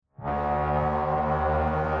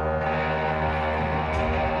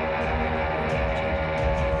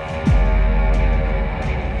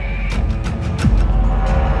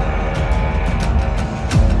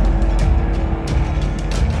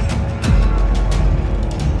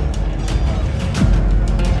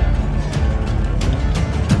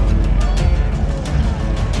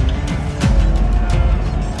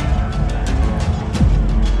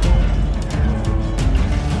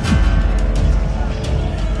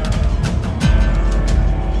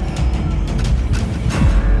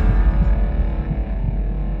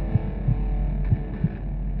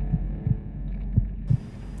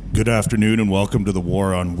Good afternoon and welcome to the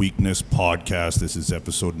War on Weakness podcast. This is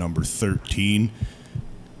episode number 13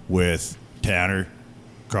 with Tanner.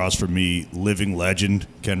 Across from me, living legend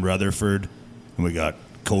Ken Rutherford. And we got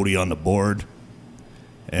Cody on the board.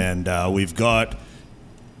 And we've got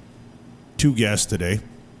two guests today.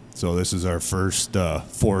 So this is our first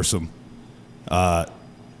foursome.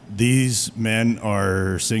 These men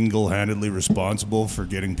are single-handedly responsible for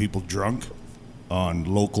getting people drunk on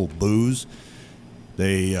local booze.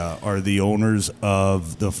 They are the owners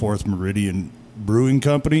of the Fourth Meridian Brewing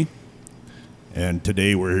Company. And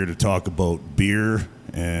today we're here to talk about beer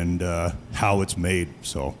and how it's made.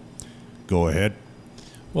 So go ahead.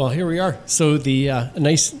 Well, here we are. So the a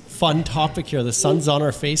nice fun topic here. The sun's on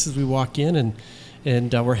our face as we walk in,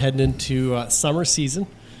 and we're heading into summer season,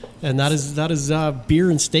 and that is beer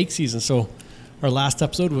and steak season. So our last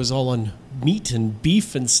episode was all on meat and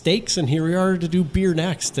beef and steaks, and here we are to do beer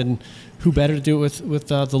next. And who better to do it with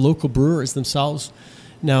the local brewers themselves?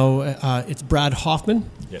 Now it's Brad Hoffman.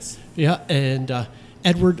 Yes. Yeah, and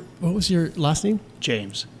Edward. What was your last name?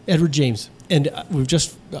 James. Edward James. And we've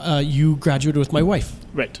just you graduated with my wife,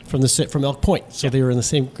 right, from Elk Point. So they were in the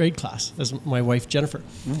same grade class as my wife Jennifer.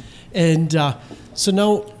 Mm. And so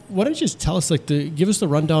now, why don't you just tell us, give us the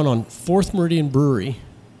rundown on Fourth Meridian Brewery?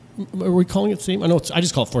 Are we calling it the same? I know I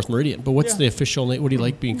just call it Fourth Meridian, but what's the official name? What do you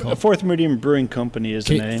like being called? Fourth Meridian Brewing Company is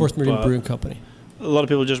the name. Fourth Meridian Brewing Company. A lot of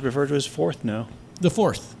people just refer to it as Fourth now. The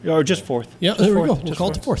Fourth. Or just Fourth. Yeah, just there fourth. we go. We'll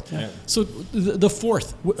call it the Fourth. Yeah. So the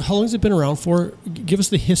Fourth, how long has it been around for? Give us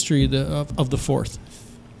the history of the Fourth.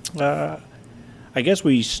 I guess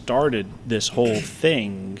we started this whole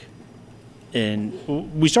thing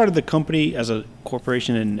we started the company as a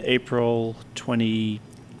corporation in April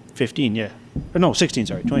 2015,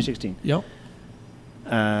 2016. Yep.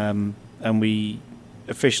 And we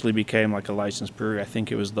officially became like a licensed brewery, I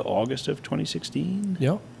think it was the August of 2016.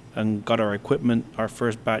 Yep. And got our equipment, our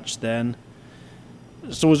first batch then.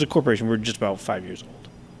 So it was a corporation. We're just about 5 years old.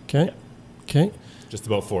 Okay. Yeah. Okay. Just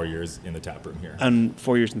about 4 years in the tap room here. And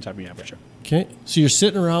 4 years in the tap room, yeah, for sure. Okay. So you're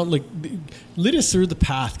sitting around, lead us through the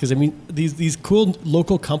path, because, I mean, these cool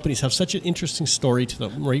local companies have such an interesting story to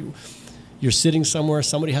them, right? You're sitting somewhere,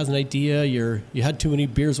 somebody has an idea, you had too many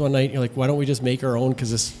beers one night, you're like, why don't we just make our own,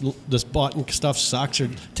 because this bought stuff sucks? Or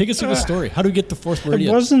take us through the story. How do we get to Fourth Meridian?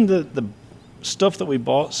 It wasn't the stuff that we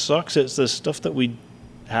bought sucks. It's the stuff that we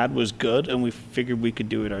had was good, and we figured we could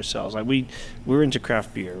do it ourselves. Like we're into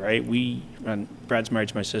craft beer, right? And Brad's married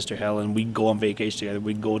to my sister Helen. We'd go on vacation together.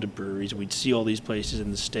 We'd go to breweries. We'd see all these places in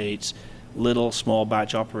the States, little small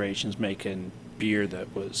batch operations making beer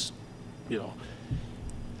that was,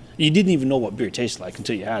 you didn't even know what beer tasted like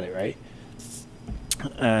until you had it, right?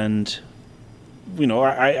 And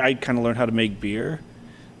I kind of learned how to make beer.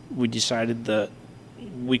 We decided that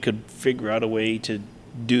we could figure out a way to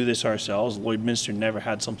do this ourselves. Lloydminster never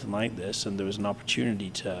had something like this, and there was an opportunity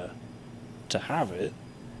to have it.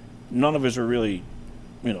 None of us were really,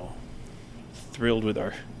 thrilled with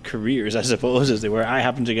our careers, I suppose, as they were. I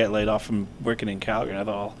happened to get laid off from working in Calgary, and I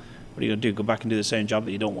thought, what are you going to do? Go back and do the same job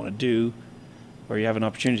that you don't want to do, or you have an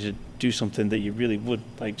opportunity to do something that you really would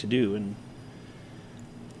like to do, and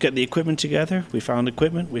get the equipment together. We found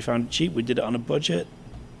equipment. We found it cheap. We did it on a budget.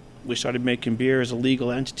 We started making beer as a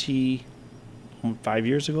legal entity 5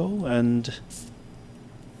 years ago, and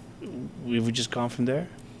we've just gone from there.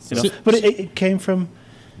 But it came from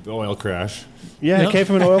the oil crash. Yeah, it came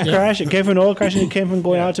from an oil crash. It came from an oil crash, and it came from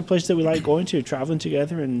going out to places that we like going to, traveling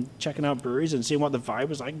together and checking out breweries and seeing what the vibe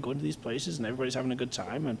was like, going to these places, and everybody's having a good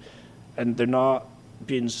time, and they're not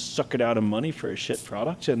being suckered out of money for a shit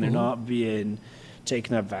product, and they're not being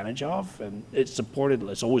taken advantage of, and it's supported.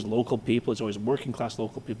 It's always local people. It's always working class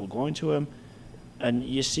local people going to them, and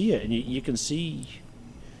you see it, and you can see,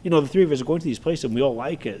 the three of us are going to these places, and we all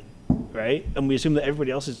like it, right? And we assume that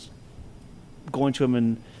everybody else is going to them,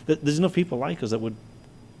 and there's enough people like us that would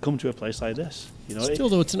come to a place like this. Still,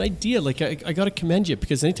 though, it's an idea. Like I got to commend you,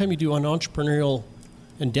 because anytime you do an entrepreneurial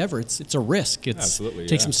endeavor, it's a risk. It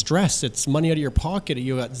takes some stress. It's money out of your pocket.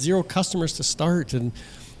 You got zero customers to start, and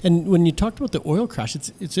when you talked about the oil crash,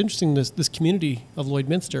 it's interesting. This community of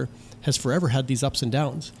Lloydminster has forever had these ups and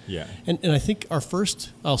downs. Yeah. And I think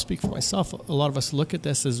I'll speak for myself, a lot of us look at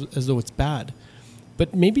this as though it's bad.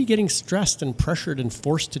 But maybe getting stressed and pressured and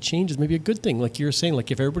forced to change is maybe a good thing. Like you were saying, like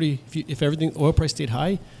if everything, oil price stayed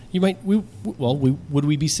high, would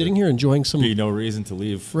we be sitting here enjoying some? Be no reason to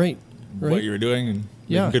leave. Right. What you were doing and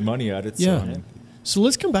making good money at it. Yeah. So, I mean, So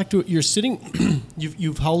let's come back to it. You're sitting,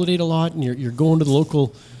 you've holidayed a lot, and you're going to the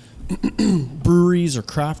local breweries or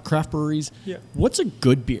craft breweries. Yeah. What's a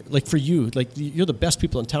good beer? Like for you, like you're the best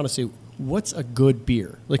people in town to say, what's a good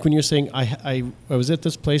beer? Like when you're saying, I was at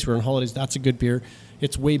this place, we're on holidays, that's a good beer.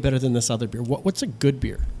 It's way better than this other beer. What's a good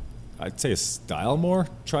beer? I'd say a style more.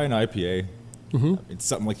 Try an IPA. Mm-hmm. It's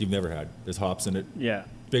something like you've never had. There's hops in it. Yeah.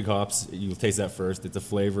 Big hops. You'll taste that first. It's a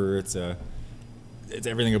flavor. It's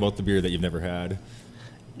everything about the beer that you've never had.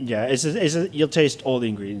 Yeah, you'll taste all the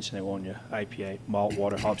ingredients in it, won't you? IPA, malt,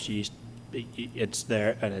 water, hops, yeast. It's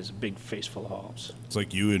there, and it's a big face full of hops. It's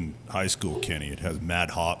like you in high school, Kenny. It has mad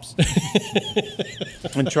hops.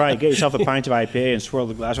 And try it. Get yourself a pint of IPA and swirl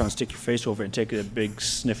the glass around, stick your face over it, and take a big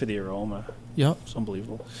sniff of the aroma. Yeah. It's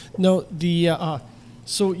unbelievable. No,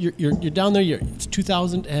 so you're down there. It's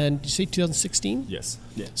 2000, and did you say 2016? Yes.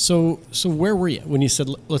 Yeah. So where were you when you said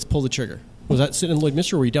let's pull the trigger? Was that sitting in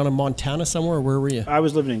Lloydminster, or were you down in Montana somewhere, or where were you? I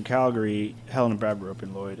was living in Calgary. Helen and Brad were up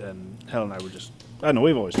in Lloyd, and Helen and I were just, I don't know,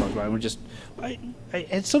 we've always talked about it. We're just, I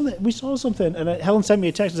had something, we saw something, and Helen sent me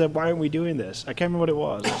a text and said, why aren't we doing this? I can't remember what it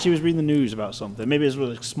was. She was reading the news about something. Maybe it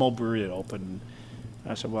was a small brewery that opened.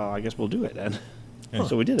 I said, well, I guess we'll do it then.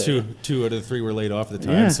 So we did it. Two out of the three were laid off at the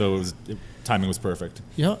time, so timing was perfect.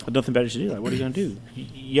 Yeah. Had nothing better to do. Like, what are you going to do?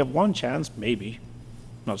 You have one chance, maybe.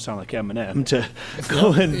 Not to sound like Eminem, to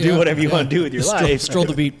go and do whatever you want to do with your life. Stroll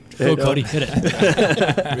the beat. Go, Cody. Hit it.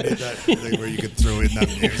 We did that thing where you could throw in that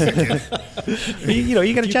music.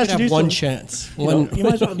 You got a chance to do one something. chance. You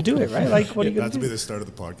might as well do it, right? Like, what are you going That's to be do? the start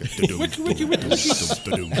of the podcast.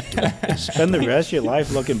 Spend the rest of your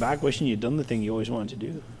life looking back, wishing you'd done the thing you always wanted to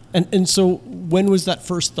do. And so when was that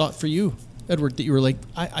first thought for you, Edward, that you were like,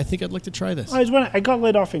 I think I'd like to try this? I was when I got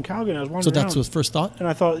laid off in Calgary and I was wandering So that's around. was first thought? And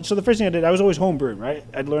I thought, so the first thing I did, I was always home brewing, right?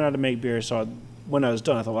 I'd learn how to make beer, so when I was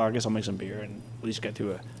done, I thought, well, I guess I'll make some beer and at least get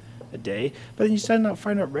through a day. But then you send out,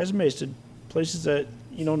 find out resumes to places that,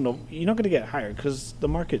 you're not going to get hired because the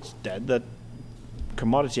market's dead, that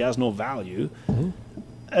commodity has no value,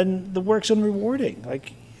 and the work's unrewarding.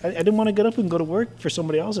 Like, I didn't want to get up and go to work for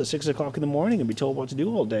somebody else at 6 o'clock in the morning and be told what to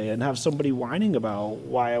do all day and have somebody whining about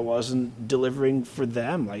why I wasn't delivering for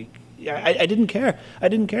them. Like, I didn't care. I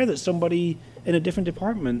didn't care that somebody in a different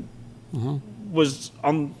department was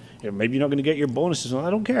on. Maybe you're not going to get your bonuses. I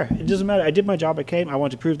don't care. It doesn't matter. I did my job. I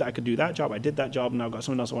want to prove that I could do that job. I did that job, and now I've got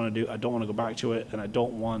something else I want to do. I don't want to go back to it, and I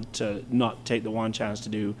don't want to not take the one chance to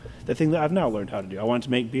do the thing that I've now learned how to do. I wanted to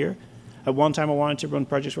make beer. At one time, I wanted to run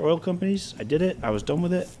projects for oil companies. I did it. I was done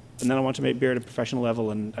with it. And then I wanted to make beer at a professional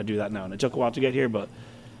level, and I do that now. And it took a while to get here, but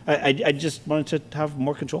I just wanted to have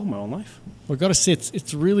more control of my own life. Well, I've got to say,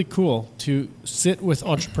 it's really cool to sit with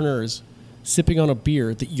entrepreneurs, sipping on a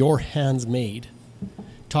beer that your hands made,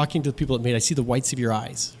 talking to the people that made it. I see the whites of your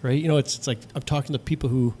eyes, right? It's like I'm talking to people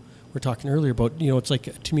who were talking earlier about, it's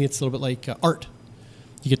like, to me, it's a little bit like art.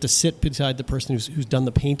 You get to sit beside the person who's done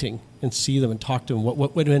the painting and see them and talk to them.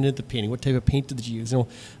 What went into the painting? What type of paint did you use?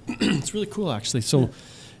 It's really cool, actually. So,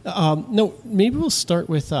 no, maybe we'll start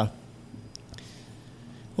with.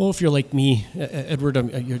 If you're like me, Edward,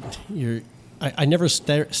 I never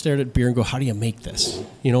stared at beer and go, "How do you make this?"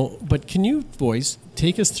 But can you boys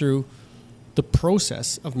take us through the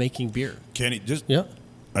process of making beer? Kenny,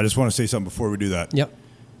 I just want to say something before we do that. Yep.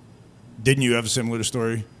 Didn't you have a similar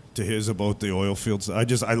story to his about the oil fields? I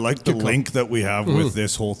like the link that we have with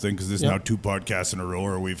this whole thing, because there's now 2 podcasts in a row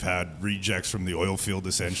where we've had rejects from the oil field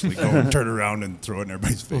essentially go and turn around and throw it in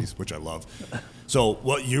everybody's face, which I love. So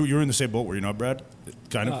what you were in the same boat, were you not, Brad?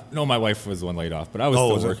 Kind of? No, my wife was the one laid off, but I was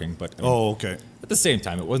still working. But okay. At the same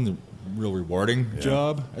time, it wasn't a real rewarding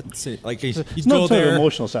job. Like you'd It's go not there.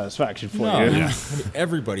 emotional satisfaction for you. I mean,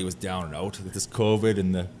 everybody was down and out with this COVID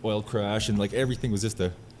and the oil crash, and like everything was just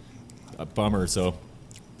a bummer. So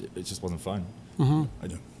it just wasn't fun. I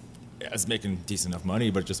was making decent enough money,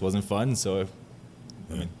 but it just wasn't fun. So,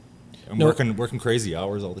 I'm working crazy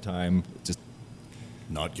hours all the time. Just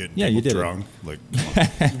not getting you did drunk. Like,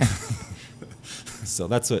 so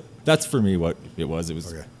that's for me what it was. It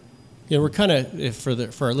was. Okay. Yeah, we're kind of,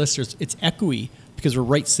 for our listeners, it's echoey because we're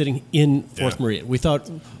right sitting in Fourth Meridian. We thought,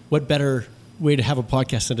 what better way to have a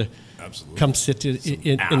podcast than to come sit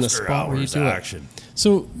in the spot where you do action. it.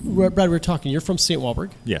 So, Brad, we were talking, you're from St.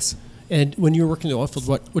 Walburg. Yes. And when you were working in the oil field,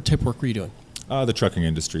 what type of work were you doing? The trucking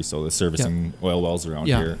industry, so the servicing oil wells around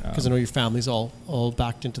here. Yeah, because I know your family's all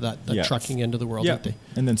backed into that trucking end of the world, aren't they?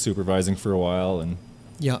 And then supervising for a while. And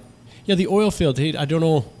Yeah, the oil field, hey, I don't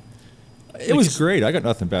know. It was great. I got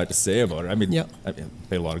nothing bad to say about it. I mean, Yeah. I had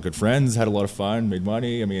a lot of good friends, had a lot of fun, made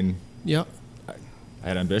money. I mean, Yeah. I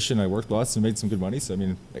had ambition. I worked lots and made some good money. So, I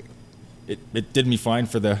mean, it did me fine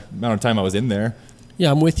for the amount of time I was in there.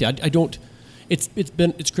 Yeah, I'm with you. I don't. It's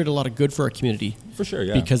created a lot of good for our community. For sure,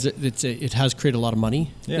 yeah. Because it has created a lot of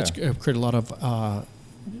money. Yeah. It's created a lot of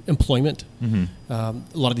employment. A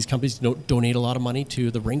lot of these companies donate a lot of money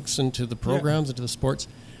to the rinks and to the programs and to the sports.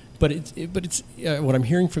 But it's what I'm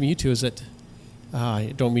hearing from you two is that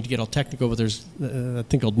I don't mean to get all technical, but there's a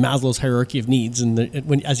thing called Maslow's hierarchy of needs, and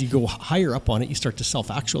as you go higher up on it, you start to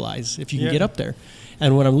self-actualize if you can get up there.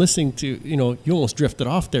 And when I'm listening to, you almost drifted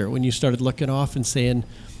off there when you started looking off and saying,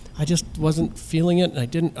 I just wasn't feeling it,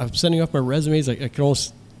 and I'm sending off my resumes. I can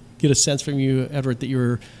almost get a sense from you, Edward, that you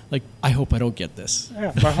were like, I hope I don't get this.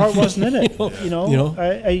 Yeah, my heart wasn't in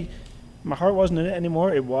it. My heart wasn't in it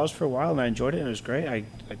anymore. It was for a while, and I enjoyed it, and it was great. I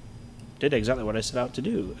did exactly what I set out to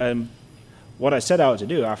do. What I set out to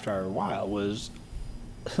do after a while was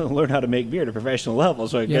learn how to make beer at a professional level.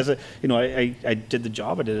 So I guess, I did the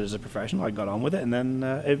job. I did it as a professional. I got on with it, and then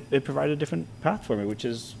it provided a different path for me, which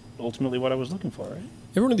is ultimately what I was looking for, right?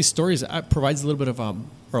 Every one of these stories provides a little bit of,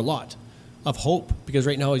 or a lot, of hope, because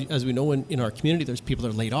right now, as we know, in our community, there's people that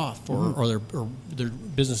are laid off, or their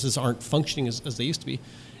businesses aren't functioning as they used to be.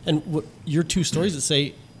 And your two stories that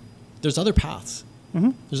say there's other paths.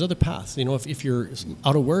 There's other paths. If you're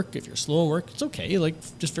out of work, if you're slow in work, it's okay. Like,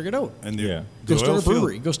 just figure it out. And go start a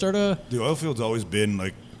brewery. Go start a... The oil field's always been,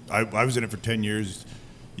 like, I was in it for 10 years.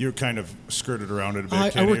 You're kind of skirted around it a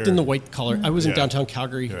bit. I worked in the white collar. I was in downtown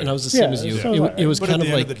Calgary, and I was the same as you. It was but kind at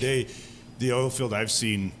of the like... end of the day, the oil field I've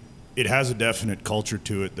seen, it has a definite culture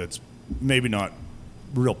to it that's maybe not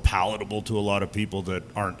real palatable to a lot of people that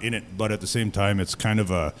aren't in it, but at the same time, it's kind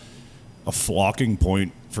of a flocking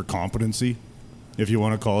point for competency, if you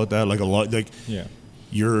want to call it that. Like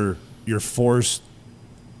you're forced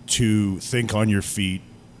to think on your feet,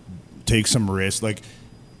 take some risks. Like,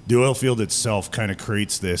 the oil field itself kind of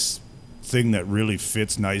creates this thing that really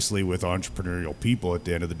fits nicely with entrepreneurial people at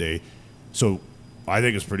the end of the day. So I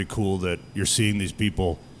think it's pretty cool that you're seeing these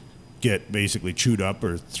people get basically chewed up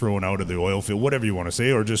or thrown out of the oil field, whatever you want to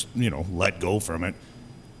say, or just, let go from it.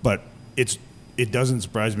 But it doesn't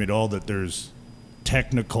surprise me at all that there's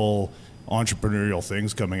technical entrepreneurial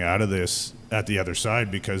things coming out of this at the other side,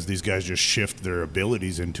 because these guys just shift their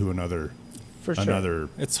abilities into another. For sure.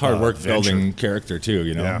 It's hard work venture. building character too,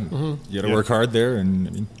 Yeah. You got to work hard there,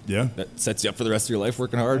 and that sets you up for the rest of your life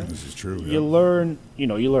working hard. This is true. You learn, you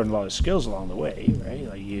learn a lot of skills along the way, right?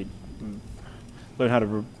 Like, you learn how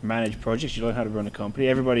to manage projects, you learn how to run a company.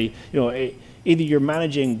 Everybody, either you're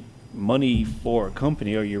managing money for a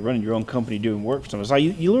company or you're running your own company doing work for someone. So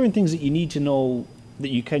you learn things that you need to know that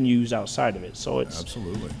you can use outside of it. So it's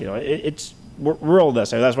absolutely, we're all that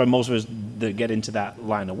same. That's why most of us that get into that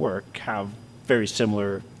line of work have very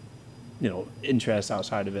similar, interests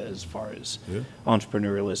outside of it, as far as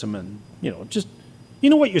entrepreneurialism and just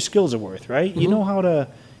what your skills are worth, right? You know how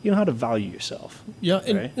to value yourself. Yeah,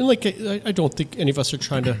 and like I don't think any of us are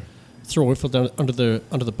trying to throw Whitfield under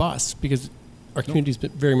the bus, because our communities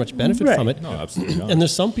very much benefit from it. No, absolutely not. And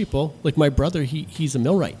there's some people, like my brother, he's a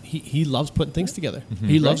millwright. He loves putting things together.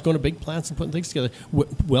 He loves going to big plants and putting things together.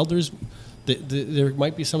 Welders, there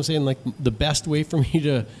might be some saying, like, the best way for me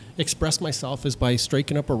to express myself is by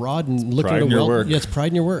striking up a rod and looking at a weld. Work. Yeah, it's pride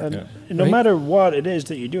in your work. And no matter what it is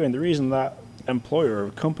that you're doing, the reason that employer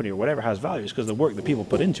or company or whatever has value is because the work that people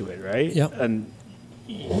put into it, right? Yeah. And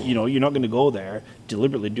you're not going to go there,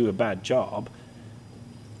 deliberately do a bad job,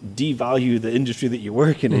 devalue the industry that you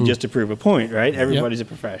work in just to prove a point, right? Everybody's a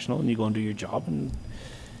professional, and you go and do your job, and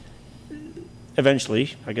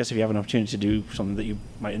eventually, I guess, if you have an opportunity to do something that you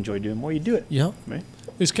might enjoy doing more, you do it. Yeah. Right?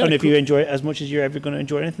 It's kind and of if you enjoy it as much as you're ever going to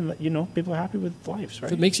enjoy anything, that people are happy with lives,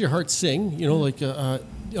 right? If it makes your heart sing,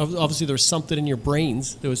 obviously there was something in your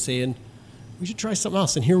brains that was saying, we should try something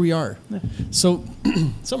else, and here we are. Yeah. So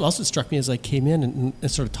something else that struck me as I came in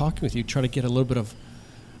and started talking with you, try to get a little bit of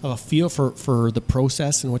a feel for the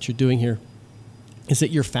process and what you're doing here, is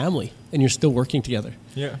that you're family and you're still working together.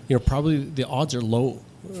 Yeah. Probably the odds are low,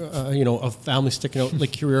 of family sticking out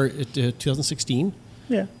like you were at 2016.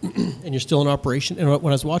 Yeah. And you're still in operation. And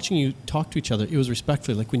when I was watching you talk to each other, it was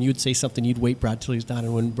respectfully. Like, when you'd say something, you'd wait Brad till he was done.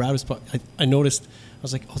 And when Brad was, I noticed, I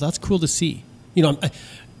was like, oh, that's cool to see.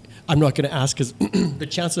 I'm not going to ask, because the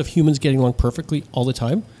chance of humans getting along perfectly all the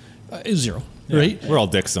time is zero. Yeah, right? We're all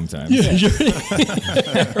dicks sometimes. Yeah.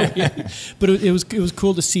 But it was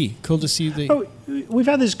cool to see. Cool to see we've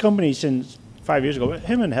had this company since 5 years ago. But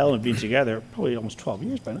him and Helen have been together probably almost 12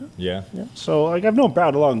 years by now. Yeah. So, I've known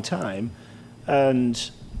Brad a long time,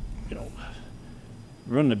 and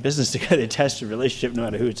running a business together, test a relationship no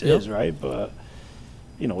matter who it is, right? But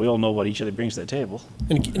we all know what each other brings to the table.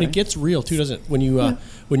 And it gets real too, doesn't it? When you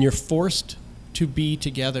when you're forced to be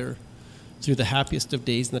together through the happiest of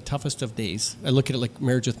days and the toughest of days. I look at it like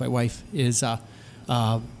marriage with my wife is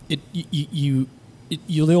you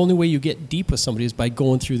the only way you get deep with somebody is by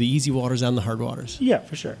going through the easy waters and the hard waters. Yeah,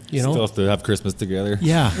 for sure. You know, Still have to have Christmas together.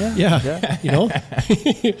 Yeah. You know,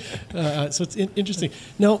 so it's interesting.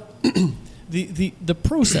 Now, the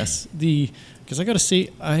process, because I got to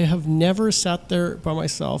say, I have never sat there by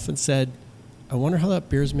myself and said, I wonder how that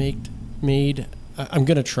beer's made. I'm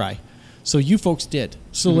gonna try. So you folks did.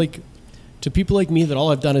 So like, to people like me, that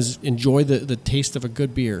all I've done is enjoy the taste of a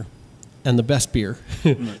good beer. And the best beer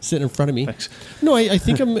sitting in front of me. Thanks. No, I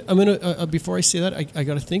think I'm gonna. Before I say that, I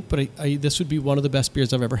got to think. But this would be one of the best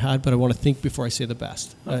beers I've ever had. But I want to think before I say the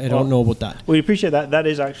best. I don't know about that. We appreciate that. That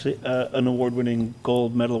is actually an award-winning,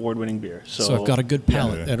 gold medal award-winning beer. So I've got a good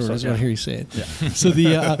palate. Yeah. Edward, that's what I hear you saying. Yeah. So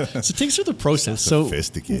so take us through the process. So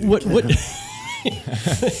Sophisticated. What?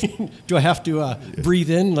 Do I have to breathe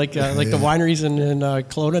in like the wineries in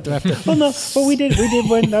Kelowna? Do I have to? Well, no, but we did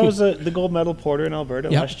win. That was the gold medal porter in Alberta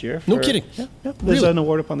last year. No kidding. Yeah. There's Really? an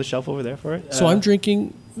award up on the shelf over there for it. So I'm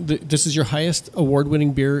drinking. This is your highest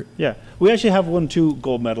award-winning beer. Yeah, we actually have won 2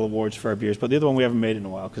 gold medal awards for our beers, but the other one we haven't made in a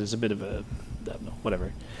while because it's a bit of a, I don't know,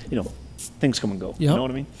 whatever. You know, things come and go. Yeah. You know what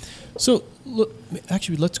I mean? So look,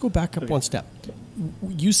 actually, let's go back up one step.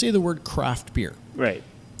 You say the word craft beer. Right.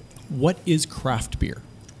 What is craft beer?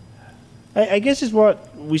 I guess is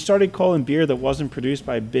what we started calling beer that wasn't produced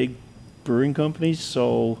by big brewing companies.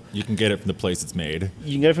 So You can get it from the place it's made.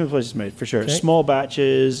 you can get it from the place it's made, for sure. Okay. Small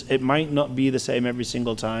batches. It might not be the same every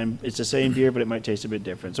single time. It's the same beer, but it might taste a bit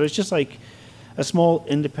different. So it's just like a small,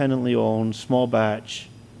 independently owned, small batch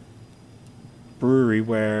brewery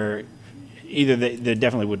where either they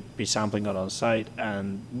definitely would be sampling it on site,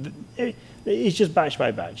 and it's just batch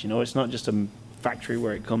by batch. You know, it's not just a factory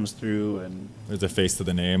where it comes through and There's a face to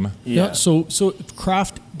the name. Yeah. So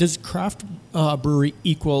does craft brewery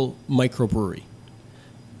equal microbrewery?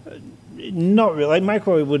 Not really. Like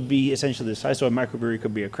micro would be essentially the size. So a microbrewery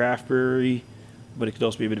could be a craft brewery, but it could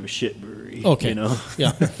also be a bit of a shit brewery. Okay. You know?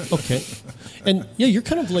 Yeah. Okay. And yeah, you're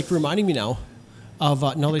kind of like reminding me now of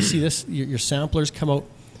now that I see this, your samplers come out.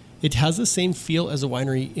 It has the same feel as a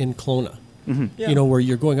winery in Kelowna. Yeah. You know, where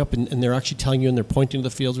you're going up and they're actually telling you, and they're pointing to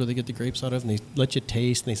the fields where they get the grapes out of, and they let you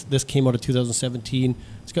taste. And this came out of 2017.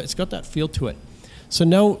 It's got that feel to it. So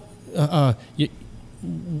now, the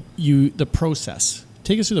process.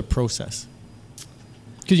 Take us through the process,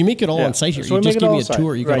 because you make it all on site here. So you we just make it give all me a on site.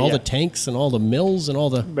 tour. You got Right, all yeah. the tanks and all the mills and all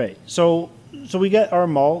the. Right. So we get our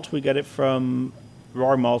malt. We get it from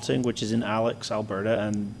Raw Malting, which is in Alex, Alberta,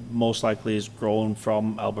 and most likely is grown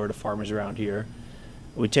from Alberta farmers around here.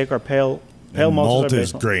 We take our pale And malt. malt our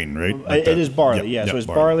is base grain, right? It is barley, Yep, So it's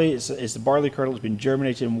barley. It's the barley kernel. It's been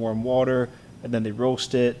germinated in warm water, and then they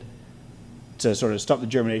roast it to sort of stop the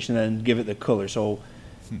germination and then give it the color. So,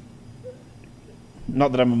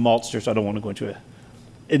 not that I'm a maltster, so I don't want to go into a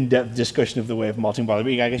in-depth discussion of the way of malting barley,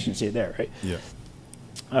 but I guess you can see it there, right?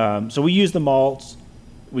 Yeah. So we use the malt,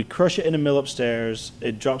 we crush it in a mill upstairs,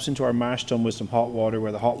 it drops into our mash tun with some hot water,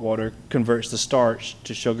 where the hot water converts the starch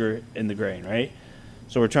to sugar in the grain, right?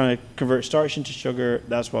 So we're trying to convert starch into sugar.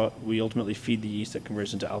 That's what we ultimately feed the yeast that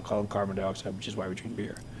converts into alcohol and carbon dioxide, which is why we drink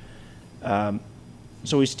beer.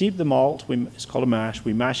 So we steep the malt, it's called a mash.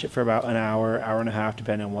 We mash it for about an hour, hour and a half,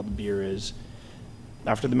 depending on what the beer is.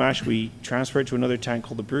 After the mash, we transfer it to another tank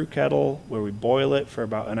called the brew kettle, where we boil it for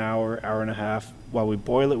about an hour, hour and a half. While we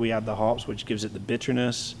boil it, we add the hops, which gives it the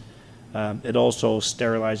bitterness. It also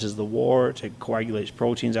sterilizes the wort. It coagulates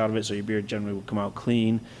proteins out of it, so your beer generally will come out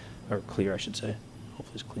clean, or clear, I should say.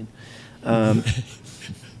 Hopefully it's clean.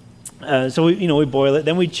 So we boil it,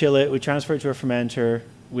 then we chill it, we transfer it to a fermenter.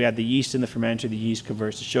 We add the yeast in the fermenter. The yeast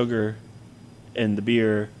converts the sugar in the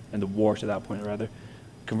beer, and the wort at that point, rather,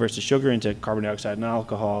 converts the sugar into carbon dioxide and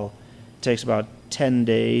alcohol. It takes about 10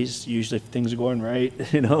 days, usually if things are going right,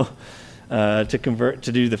 to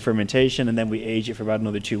do the fermentation, and then we age it for about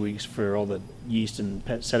another 2 weeks for all the yeast and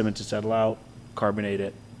sediment to settle out, carbonate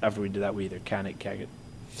it. After we do that, we either can it, keg it.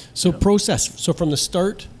 So process. So from the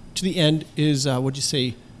start to the end is what'd you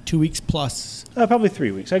say? 2 weeks plus. Probably 3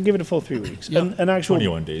 weeks. I'd give it a full 3 weeks. Yeah. An actual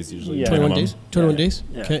 21 days usually. Yeah. 21 minimum. days. 21 Yeah. days.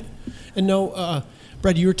 Yeah. Okay. And now,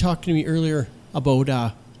 Brad, you were talking to me earlier about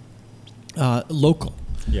local.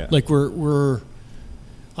 Yeah. Like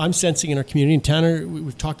I'm sensing in our community, and Tanner,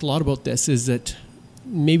 we've talked a lot about this, is that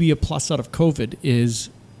maybe a plus out of COVID is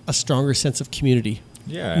a stronger sense of community.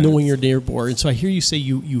 Yeah. Knowing your neighbor. And so I hear you say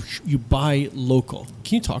you buy local.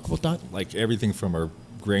 Can you talk about that? Like everything from our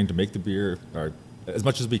grain to make the beer, or as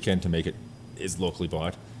much as we can to make it, is locally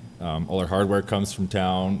bought. All our hardware comes from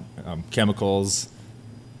town. Chemicals,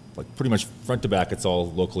 like pretty much front to back, it's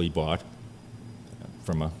all locally bought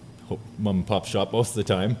from a mom and pop shop most of the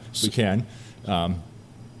time. We can. We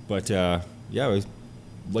like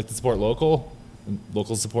to support local. And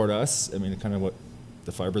locals support us. I mean, kind of what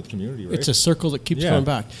the fiber of the community, right? It's a circle that keeps coming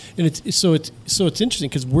back, and it's interesting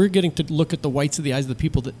because we're getting to look at the whites of the eyes of the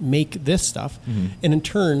people that make this stuff, and in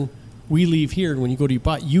turn, we leave here, and when you go to your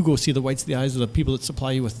buy, you go see the whites of the eyes of the people that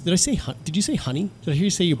supply you with. Did you say honey? Did I hear you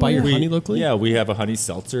say you buy your honey locally? Yeah, we have a honey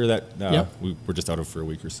seltzer that we're just out of for a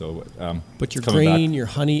week or so. But your grain, your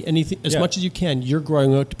honey, anything, as much as you can, you're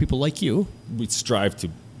growing out to people like you. We strive to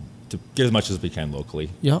get as much as we can locally.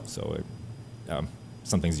 Yeah. So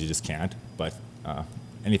some things you just can't, but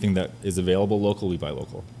anything that is available local, we buy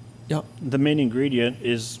local. Yeah. The main ingredient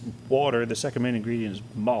is water. The second main ingredient is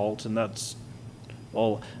malt, and that's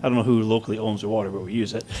all. I don't know who locally owns the water, but we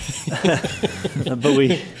use it.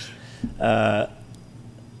 But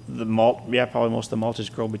the malt, probably most of the malt is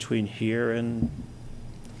grown between here and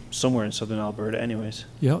somewhere in southern Alberta, anyways.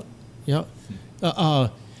 Yeah, yeah.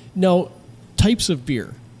 Now, types of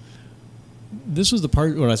beer. This was the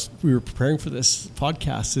part when we were preparing for this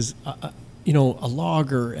podcast. Is a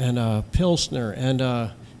lager and a pilsner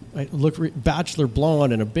and bachelor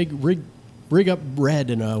blonde and a big rig up red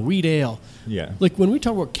and a wheat ale. Yeah. Like when we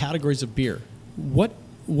talk about categories of beer, what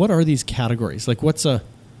are these categories? Like what are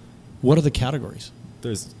the categories?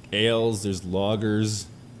 There's ales, there's lagers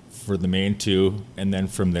for the main two, and then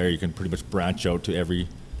from there you can pretty much branch out to every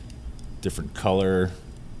different color,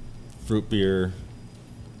 fruit beer.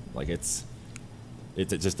 Like it's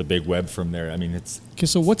just a big web from there. I mean, it's... Okay,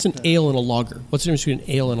 so what's an ale and a lager? What's the difference between an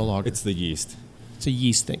ale and a lager? It's the yeast. It's a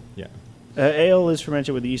yeast thing. Yeah. Ale is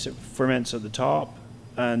fermented with the yeast that ferments at the top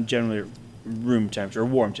and generally room temperature or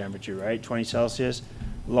warm temperature, right? 20 Celsius.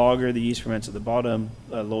 Lager, the yeast ferments at the bottom,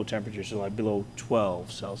 low temperature, so like below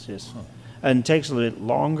 12 Celsius. Huh. And takes a little bit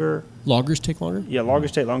longer. Lagers take longer? Yeah,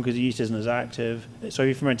 lagers take longer because the yeast isn't as active. So if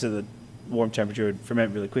you ferment to the warm temperature, it would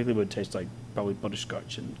ferment really quickly, but it tastes like probably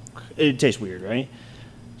butterscotch. And it tastes weird, right?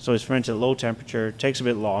 So it's fermented at low temperature, takes a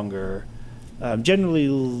bit longer.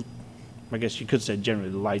 Generally, I guess you could say generally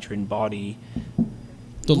lighter in body.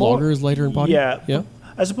 The lager is lighter in body? Yeah. Yeah.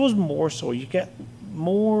 I suppose more so. You get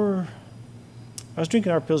more... I was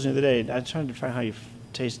drinking our Pilsner the other day. I was trying to find how you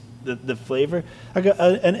taste the flavor.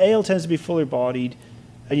 An ale tends to be fuller bodied,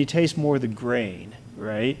 and you taste more of the grain,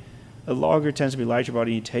 right? A lager tends to be lighter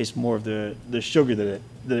bodied, and you taste more of the sugar that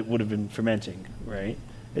it would have been fermenting, right?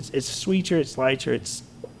 It's sweeter, it's lighter, it's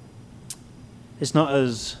not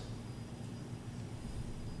as...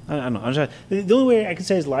 I don't know. The only way I can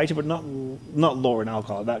say is lighter, but not lower in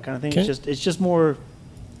alcohol, that kind of thing. Okay. It's just more...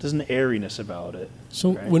 There's an airiness about it.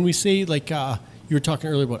 So right? When we say like you were talking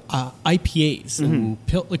earlier about IPAs and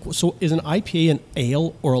so is an IPA an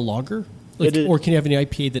ale or a lager? Or can you have an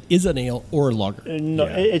IPA that is an ale or a lager? No,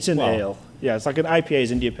 it's an ale. Yeah, it's like an IPA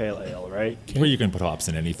is India Pale Ale, right? Okay. Where you can put hops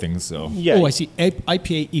in anything. So yeah. Oh, I see.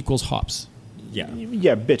 IPA equals hops. Yeah.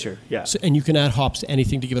 Yeah, bitter. Yeah. So, and you can add hops to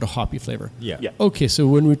anything to give it a hoppy flavor. Yeah. Okay, so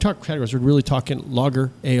when we talk categories, we're really talking lager,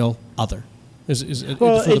 ale, other. It's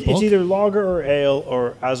either lager or ale,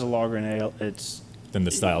 or as a lager and ale, it's... Then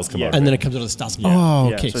the styles come out. And then it comes out of the styles. Yeah.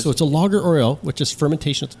 Oh, okay. So it's a lager or ale, which is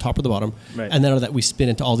fermentation at the top or the bottom. Right. And then that we spin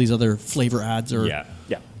into all these other flavor adds. Yeah.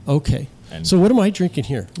 Okay. And so what am I drinking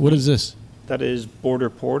here? What is this? That is Border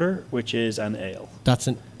Porter, which is an ale. That's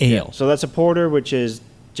an ale. Yeah. So that's a porter, which is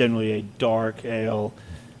generally a dark ale,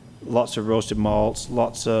 lots of roasted malts,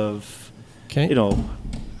 lots of... Okay.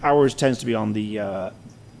 Ours tends to be on the...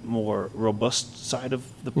 more robust side of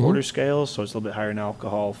the porter scale, so it's a little bit higher in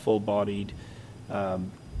alcohol, full-bodied,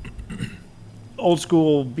 old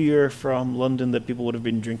school beer from London that people would have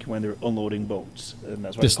been drinking when they were unloading boats, and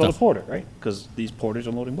that's why it's called a porter, right? Because these porters are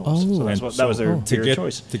unloading boats. So that was their beer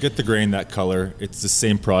choice. To get the grain that color, it's the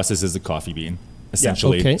same process as the coffee bean,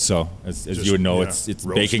 essentially. Yeah. Okay. So as you would know, it's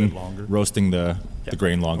baking, roasting the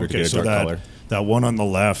grain longer to get a dark color. That one on the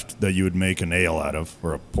left that you would make an ale out of,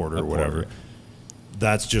 or a porter or whatever.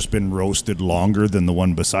 That's just been roasted longer than the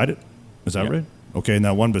one beside it? Is that right? Okay, and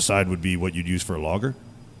that one beside would be what you'd use for a lager?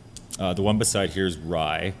 The one beside here is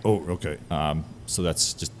rye. Oh, okay. So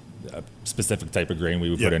that's just a specific type of grain we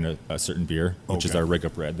would put in a certain beer, which is our rig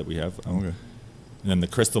up red that we have. Okay. And then the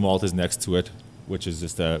crystal malt is next to it, which is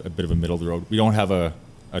just a bit of a middle of the road. We don't have a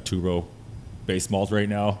two-row base malt right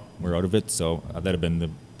now. We're out of it, so that would have been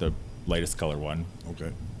the lightest color one.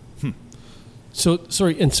 Okay. So,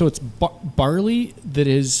 sorry, and so it's barley that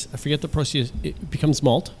is, I forget the process, it becomes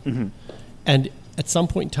malt, and at some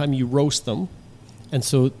point in time you roast them, and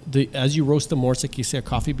so as you roast them more, it's like you say a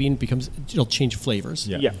coffee bean, it'll change flavors.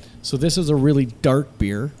 Yeah. So this is a really dark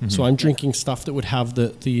beer, so I'm drinking stuff that would have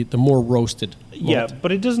the more roasted malt. Yeah,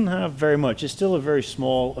 but it doesn't have very much. It's still a very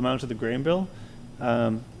small amount of the grain bill.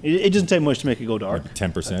 It doesn't take much to make it go dark.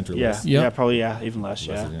 10% or Yeah, less. Yeah. yeah, probably even less.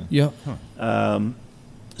 Less, Yeah. Yeah.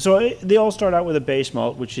 So they all start out with a base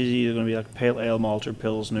malt, which is either going to be like a pale ale malt or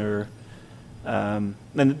pilsner, and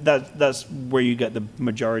that's where you get the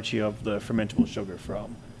majority of the fermentable sugar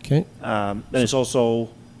from. Okay. Then it's also,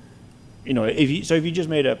 if you just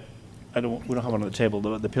made we don't have one on the table.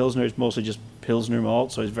 The pilsner is mostly just pilsner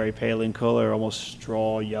malt, so it's very pale in color, almost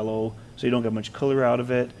straw yellow. So you don't get much color out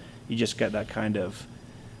of it. You just get that kind of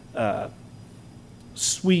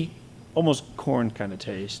sweet, almost corn kind of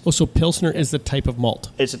taste. Oh, so Pilsner is the type of malt.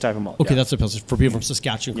 It's a type of malt. Okay, yeah. that's a Pilsner for people from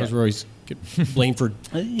Saskatchewan because Yeah. we always get blamed for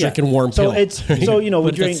Yeah. drinking warm So pill. it's right? so we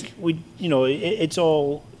But drink it's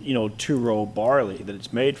all two-row barley that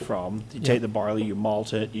it's made from. You take the barley, you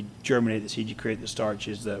malt it, you germinate the seed, you create the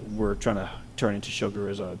starches that we're trying to turn into sugar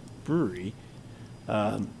as a brewery.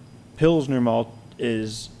 Pilsner malt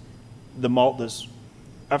is the malt that's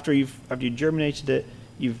after you germinated it,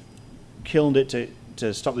 you've kilned it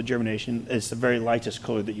to stop the germination. It's the very lightest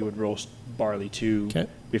color that you would roast barley to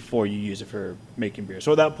before you use it for making beer.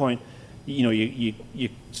 So at that point, you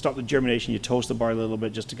stop the germination, you toast the barley a little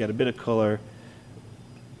bit just to get a bit of color,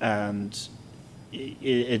 and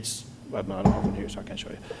it's I don't have one here, so I can't show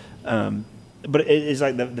you. But it is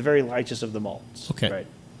like the very lightest of the malts. Okay.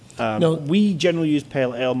 Right. No. We generally use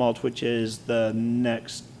pale ale malt, which is the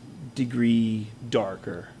next degree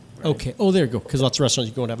darker. Right? Okay. Oh, there you go. Because lots of restaurants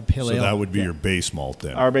you go and have a pale So ale. that would be your base malt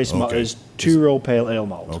then. Our base malt Okay. is two-row pale ale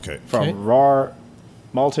malt. Okay. From Okay. raw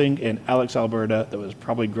malting in Alex, Alberta, that was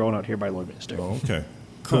probably grown out here by Lloydminster. Oh, okay.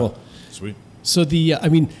 Cool. Huh. Sweet. So the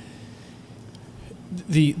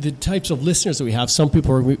types of listeners that we have, some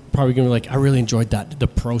people are probably going to be like, I really enjoyed that, the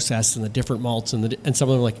process and the different malts, and some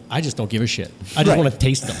of them are like, I just don't give a shit. I just want to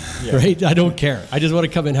taste them, right? I don't care. I just want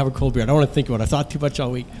to come in and have a cold beer. I don't want to think about it. I thought too much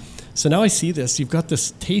all week. So now I see this. You've got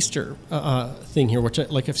this taster thing here, which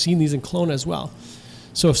I've seen these in Kelowna as well.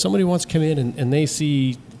 So if somebody wants to come in and they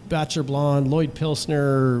see Bachelor Blonde, Lloyd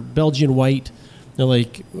Pilsner, Belgian White, they're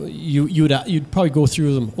like, you'd probably go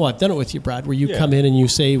through them. Well, I've done it with you, Brad, where you come in and you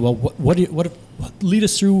say, well, what lead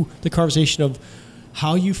us through the conversation of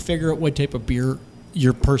how you figure out what type of beer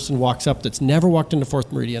your person walks up that's never walked into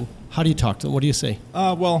Fourth Meridian. How do you talk to them? What do you say?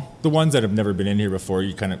 Well, the ones that have never been in here before,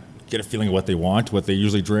 you kind of get a feeling of what they want, what they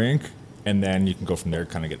usually drink, and then you can go from there,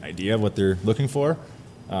 kind of get an idea of what they're looking for.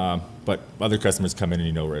 But other customers come in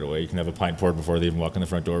and right away. You can have a pint poured before they even walk in the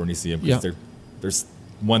front door when you see them. Because there's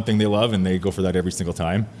one thing they love, and they go for that every single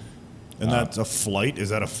time. And that's a flight? Is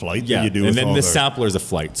that a flight Yeah, that you do? and with then all the sampler is a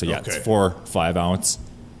flight. So Okay. it's 4-5 ounce,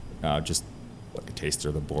 just like a taster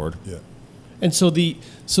of the board. Yeah. And so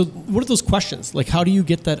what are those questions? Like, how do you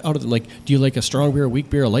get that out of them? Like, do you like a strong beer, a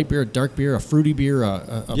weak beer, a light beer, a dark beer, a fruity beer?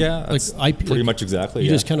 That's pretty much exactly. You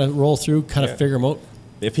just kind of roll through, kind of figure them out.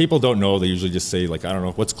 If people don't know, they usually just say, like, I don't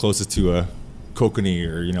know, what's closest to a kokanee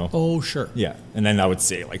or, Oh, sure. Yeah. And then I would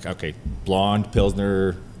say, like, okay, blonde,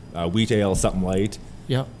 pilsner, wheat ale, something light.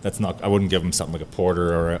 Yeah. I wouldn't give them something like a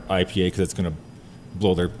porter or an IPA because it's going to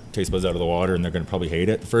blow their taste buds out of the water and they're going to probably hate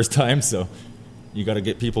it the first time. So you got to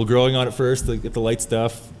get people growing on it first, like, get the light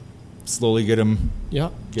stuff, slowly get them. Yeah.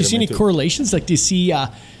 Do you see any correlations? Like, do you see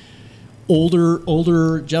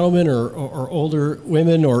older gentlemen or older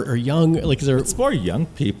women or young? Like, is there? It's more young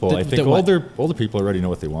people. I think older people already know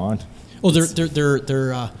what they want. Oh,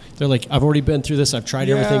 they're like, I've already been through this. I've tried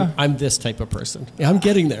everything. I'm this type of person. Yeah, I'm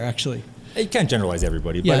getting there actually. You can't generalize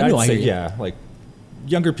everybody, but Yeah, no, I'd say, like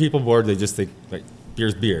younger people more, they just think like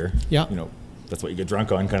beer's beer. Yeah. That's what you get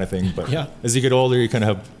drunk on kind of thing. But Yeah. as you get older, you kind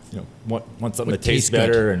of have, want something that tastes good.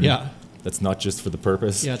 better. And Yeah. that's not just for the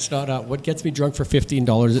purpose. Yeah, it's not what gets me drunk for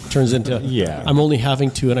 $15. It turns into Yeah. I'm only having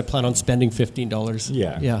two, and I plan on spending $15.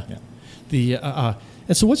 Yeah.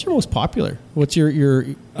 And so, what's your most popular? What's your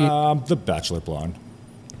The Bachelor Blonde.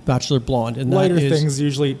 Bachelor Blonde? And Lighter that is, things,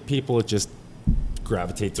 usually people just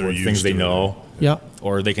gravitate They're towards used things they to it. know. Yeah.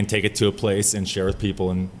 Or they can take it to a place and share with people,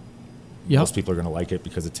 and Yeah. most people are going to like it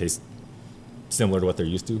because it tastes similar to what they're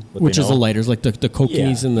used to. Which is the lighters, like the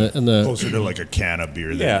Kokanees and the Closer to like a can of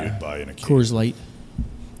beer that you'd buy in a case. Coors Light.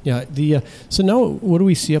 Yeah. So now, what do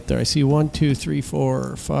we see up there? I see 1, 2, 3,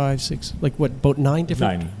 4, 5, 6. Like what? About 9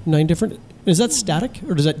 different. 9 different. Is that static,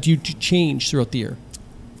 or do you change throughout the year?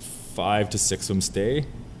 5 to 6 of them stay.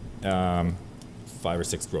 5 or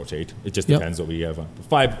 6 rotate. It just depends what we have.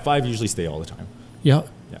 5 usually stay all the time. Yeah.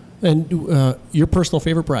 Yeah. And your personal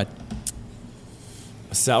favorite, Brad?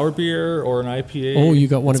 A sour beer or an IPA. Oh, you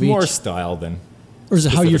got one of It's more each? style than. Or is it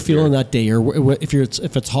how you're specific beer. feeling that day, or if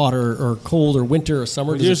it's hot or cold or winter or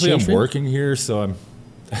summer? Does Usually it change I'm for you? working here, so I'm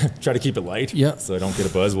try to keep it light. Yeah. So I don't get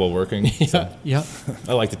a buzz while working. Yeah. So Yeah.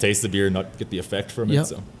 I like to taste the beer, not get the effect from Yeah. it.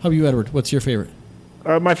 So How about you, Edward? What's your favorite?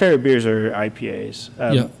 My favorite beers are IPAs.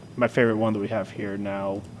 Yeah. My favorite one that we have here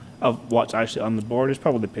now, of what's actually on the board, is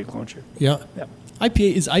probably the Pig Launcher. Yeah. Yeah.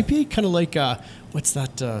 IPA kind of like what's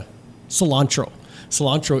that? Cilantro.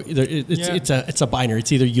 Cilantro. It's a binary.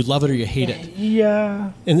 It's either you love it or you hate it.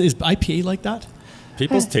 Yeah. And is IPA like that?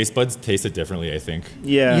 People's taste buds taste it differently, I think.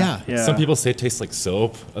 Yeah. Some people say it tastes like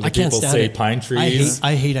soap. Other I can't people stand say it. pine trees.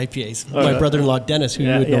 I hate IPAs. My brother-in-law Dennis, who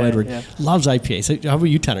you would know, Edward, loves IPAs. How about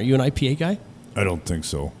you, Tanner? You an IPA guy? I don't think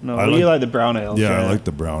so. No, you like the brown ale. Yeah, I like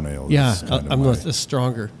the brown ale. Yeah, That's kind of I'm my- the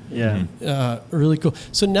stronger. Yeah. Really cool.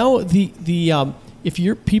 So now the if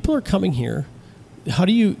your people are coming here, how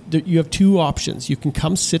do you have two options. You can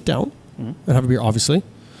come sit down and have a beer, obviously,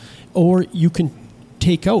 or you can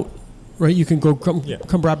take out. Right, you can come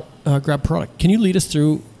grab product. Can you lead us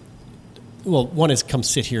through? Well, one is come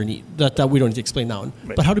sit here and eat. That we don't need to explain that one.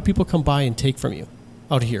 Right. But how do people come by and take from you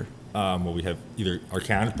out here? Well, we have either our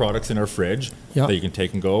canned products in our fridge Yeah. that you can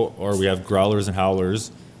take and go, or we have growlers and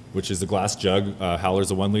howlers, which is a glass jug.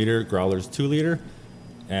 Howler's a 1 liter, growler's 2 liter,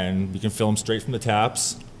 and you can fill them straight from the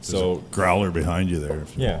taps. There's So a growler behind you there.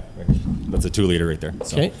 if you- yeah, that's a 2 liter right there.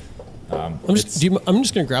 So, Okay, I'm just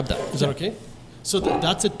going to grab that. Is that okay? So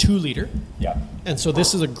that's a 2 liter, yeah, and so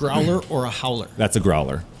this is a growler or a howler. that's a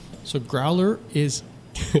growler. So growler is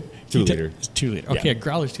 2 liter. It's 2 liter. Okay, Yeah. a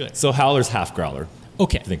growler's 2 liter. So howler's half growler.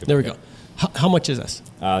 Okay, think of there it, we yeah. go. How much is this?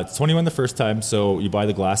 It's $21 the first time, so you buy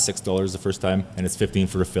the glass $6 the first time, and it's $15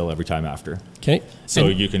 for refill every time after. Okay, So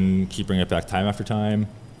and- you can keep bringing it back time after time,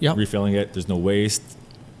 Yep. refilling it. There's no waste.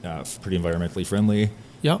 Pretty environmentally friendly.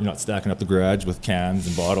 Yep. You're not stacking up the garage with cans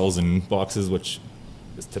and bottles and boxes, which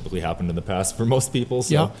has typically happened in the past for most people.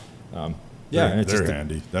 So, Yep. yeah, They're, and it's they're just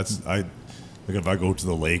handy. If I go to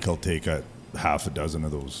the lake, I'll take a half a dozen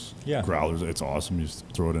of those Yeah. growlers. It's awesome. You just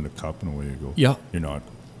throw it in a cup and away you go. Yeah. You're not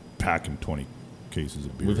packing 20 cases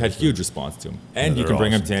of beer. we've had huge response to them, and you they're can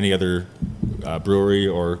bring them awesome. to any other brewery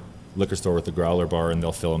or liquor store with a growler bar, and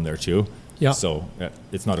they'll fill them there too. Yeah. So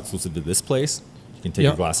it's not exclusive to this place. You can take Yeah.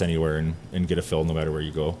 your glass anywhere and get a fill no matter where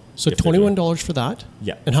you go. So if they're doing- $21 for that.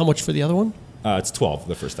 Yeah. And how much for the other one? It's 12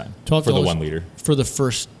 the first time. $12 for the 1 liter. for the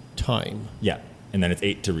first time. Yeah, and then it's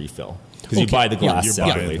 8 to refill because you Okay. buy the Yeah, glass you're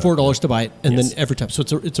separately. buying Yeah, $4 to buy it, and Yes. then every time. So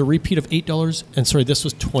it's a repeat of $8. And sorry, this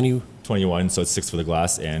was 20. 21, so it's 6 for the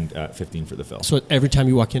glass and 15 for the fill. So every time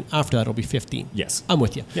you walk in after that, it'll be 15. Yes. I'm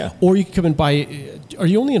with you. Yeah. Or you can come and buy. Are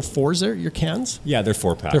you only in 4s there? Your cans? Yeah, they're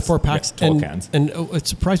 4 packs. They're 4 packs. Yeah, 12 and, cans. And it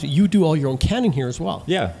surprised me. You do all your own canning here as well.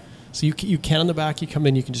 Yeah. So you can in the back. You come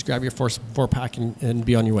in. You can just grab your 4 pack and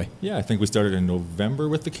be on your way. Yeah, I think we started in November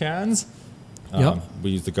with the cans. Yep.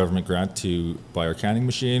 We used the government grant to buy our canning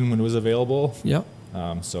machine when it was available. Yep.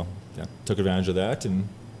 So yeah, took advantage of that and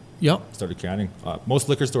Yep. started canning. Most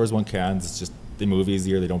liquor stores want cans. It's just they move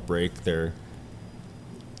easier. They don't break. They're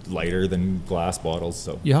lighter than glass bottles.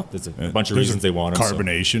 So Yeah. there's a And bunch of there's reasons they want them.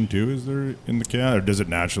 Carbonation too, is there in the can? Or does it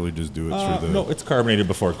naturally just do it through the... No, it's carbonated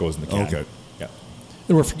before it goes in the can. Okay. Yeah.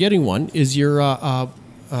 And we're forgetting one is your. Oh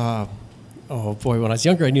boy, when I was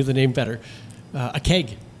younger, I knew the name better. A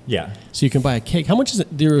keg. Yeah. So you can buy a keg. How much is it?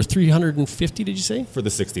 There are 350. Did you say? For the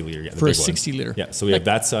 60 liter, yeah. the For a big ones. 60 liter. Yeah, so we have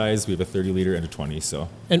that size. We have a 30 liter and a 20. So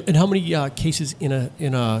And how many cases in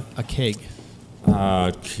a keg?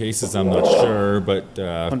 cases, I'm not sure, but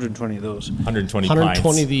 120 of those. 120 120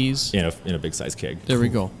 pints of these. in a big size keg. There we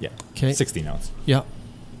go. Yeah. Okay. 16 ounce. Yeah.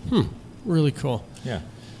 Really cool. Yeah.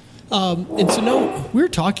 And so now we're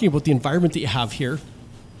talking about the environment that you have here.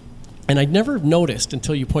 And I'd never noticed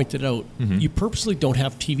until you pointed out, you purposely don't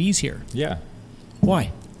have TVs here. Yeah.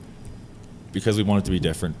 Why? Because we want it to be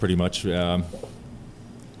different, pretty much.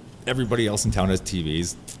 Everybody else in town has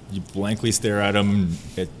TVs. You blankly stare at them.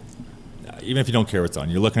 Even if you don't care what's on,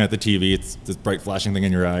 you're looking at the TV. It's this bright flashing thing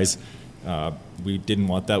in your eyes. We didn't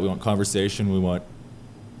want that. We want conversation. We want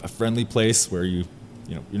a friendly place where you're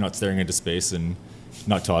not staring into space and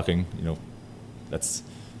not talking. We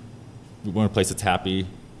want a place that's happy.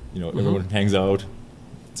 Everyone hangs out.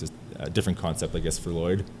 It's just a different concept, I guess, for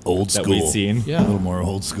Lloyd. Old that school. we've seen. Yeah. A little more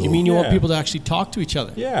old school. You mean you want Yeah. people to actually talk to each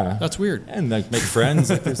other? Yeah, That's weird. And like make friends.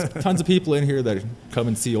 Like, there's tons of people in here that come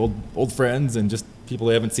and see old friends and just people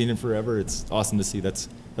they haven't seen in forever. It's awesome to see. That's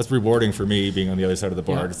rewarding for me being on the other side of the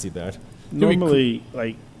bar Yeah. to see that. Normally,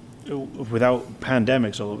 like without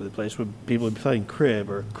pandemics all over the place, people would be playing crib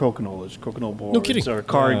or crokinole boards, kidding. or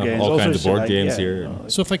card Yeah, games, all kinds sorts of board like- games yeah, here.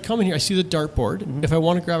 So if I come in here, I see the dartboard. If I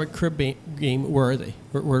want to grab a crib game, where are they?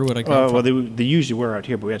 Where would I come from? Well, they usually were out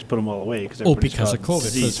here, but we had to put them all away because because of COVID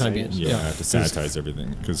for the time being. Yeah, I have to sanitize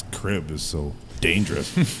everything. Because crib is so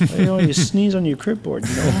dangerous. You sneeze on your crib board,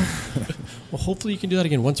 you know. Well, hopefully you can do that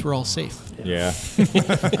again once we're all safe. Yeah.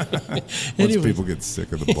 Once Anyways. people get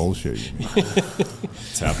sick of the bullshit. You mean.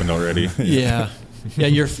 It's happened already. Yeah. Yeah,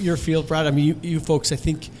 your field, Brad. I mean, you folks, I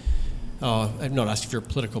think, I'm not asking for your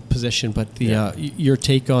political position, but your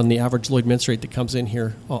take on the average Lloyd Mints rate that comes in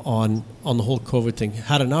here on the whole COVID thing,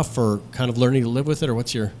 had enough or kind of learning to live with it, or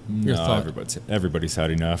what's your thought? Everybody's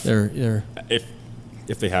had enough. They're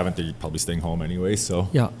If they haven't, they're probably staying home anyway. So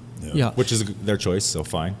yeah. which is their choice. So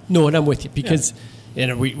fine. No, and I'm with you because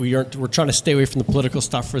we're trying to stay away from the political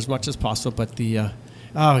stuff for as much as possible. But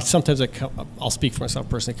sometimes I'll speak for myself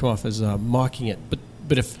personally, come off as mocking it.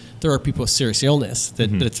 But if there are people with serious illness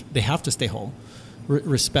that they have to stay home,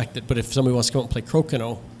 respect it. But if somebody wants to go out and play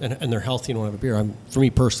crokinole and they're healthy and want to have a beer, for me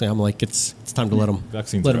personally, I'm like it's time to let them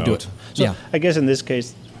Vaccines let are them do out. it. So Yeah, I guess in this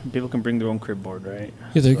case, people can bring their own crib board, right?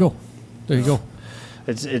 yeah. There you go.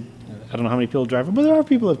 I don't know how many people drive it, but there are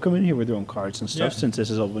people that have come in here with their own cards and stuff since this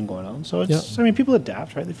has all been going on. So it's, people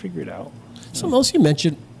adapt, right? They figure it out. Something else you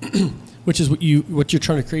mentioned, which is what you're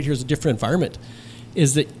trying to create here is a different environment,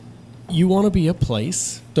 is that you want to be a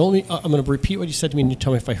place. I'm going to repeat what you said to me, and you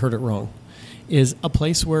tell me if I heard it wrong. Is a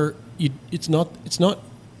place where it's not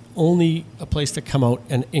only a place to come out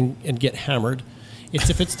and get hammered. It's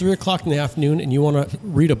if it's 3:00 in the afternoon and you want to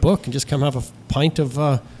read a book and just come have a pint of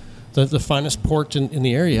the finest port in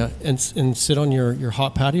the area and sit on your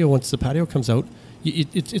hot patio once the patio comes out.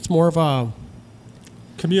 It's more of a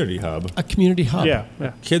Community hub. a community hub. Yeah.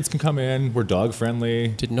 Kids can come in. We're dog friendly.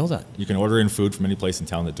 Didn't know that. You can order in food from any place in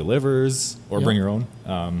town that delivers, or bring your own.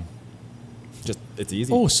 It's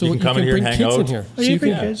easy. Oh, so you can come in here bring and hang kids out. in here. Oh, So you you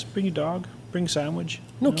bring can, kids, bring your dog, bring a sandwich.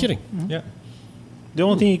 no you know? kidding. Yeah. The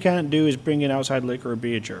only thing you can't do is bring in outside liquor or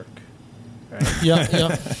be a jerk. Right?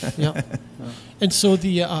 Yeah. And so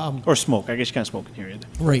Or smoke. I guess you can't smoke in here either.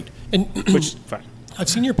 right. And Which is fine. I've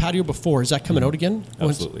seen your patio before. Is that coming out again?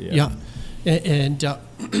 Absolutely, yeah. And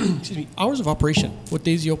excuse me, hours of operation. What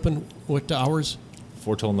days you open? What hours?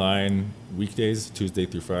 4 till 9 weekdays, Tuesday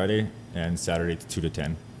through Friday, and Saturday 2 to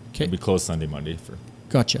 10. 'Kay. We close Sunday, Monday for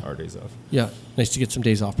Gotcha. our days off. Yeah. Nice to get some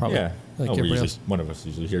days off, probably. Yeah. Like we're everybody usually, else. one of us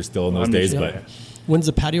usually here still in those I'm days, usually- but When's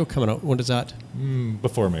the patio coming out? When does that?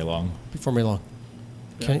 before May long. Before May long.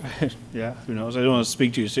 Okay. Yeah, who knows? I don't want to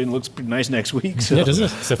speak too soon. It looks pretty nice next week. So. Yeah, does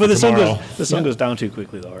it? Except But for the tomorrow. sun goes down too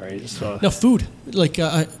quickly, though, right? So Now, food. Like,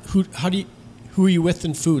 who are you with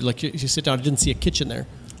in food? Like, you sit down. I didn't see a kitchen there.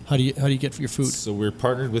 How do you get your food? So we're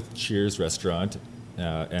partnered with Cheers Restaurant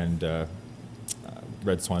and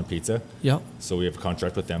Red Swan Pizza. Yeah. So we have a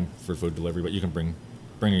contract with them for food delivery, but you can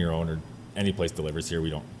bring your own, or any place delivers here.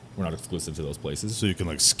 We're not exclusive to those places. So you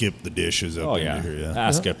can skip the dishes up Oh into yeah, here.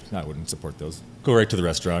 Yeah. Skip. I wouldn't support those. Go right to the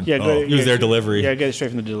restaurant. yeah, Use their delivery. Yeah, get it straight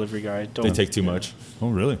from the delivery guy. Don't, They take too much, Oh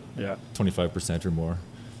really? Yeah, 25% or more.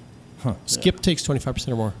 Skip takes 25%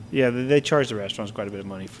 or more. yeah. They charge the restaurants quite a bit of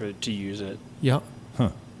money to use it. Yeah. Huh.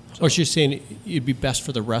 Or so you're saying it'd be best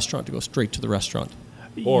for the restaurant to go straight to the restaurant.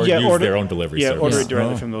 Or yeah, use their own delivery Yeah, service. order Yeah. it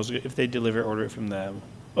directly Oh. from those. If they deliver, order it from them.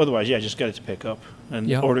 Otherwise, yeah, just get it to pick up and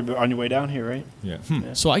Yeah. order it on your way down here, right? Yeah.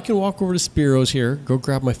 So I can walk over to Spiro's here, go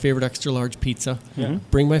grab my favorite extra large pizza,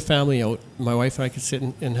 bring my family out. My wife and I can sit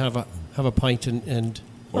and have a pint and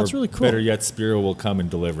that's really cool. Better yet, Spiro will come and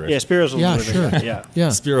deliver it. Yeah, Spiro's will Yeah, deliver. sure. Yeah, Yeah.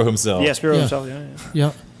 Spiro himself. yeah, Spiro Yeah. himself. Yeah.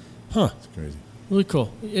 Yeah. Huh. It's crazy. Really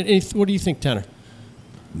cool. What do you think, Tanner?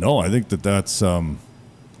 No, I think that's. I'm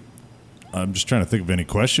just trying to think of any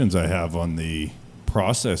questions I have on the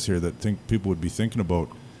process here that people would be thinking about.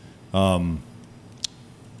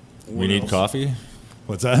 We need coffee.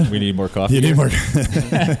 What's that? We need more coffee. You need here. more.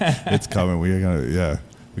 It's coming.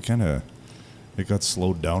 It got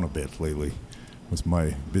slowed down a bit lately with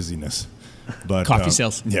my busyness. But Coffee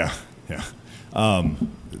sales. Yeah.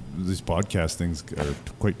 These podcast things are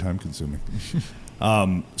quite time consuming.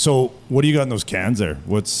 So what do you got in those cans there?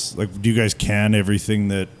 Do you guys can everything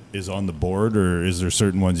that is on the board, or is there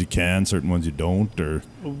certain ones you can, certain ones you don't, or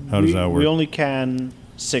how does that work? We only can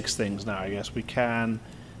 6 things now, I guess. We can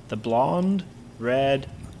the blonde, red,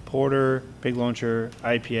 porter, big launcher,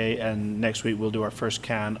 IPA, and next week we'll do our first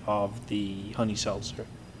can of the honey seltzer.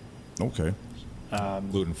 Okay.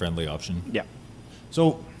 Gluten-friendly option. Yeah.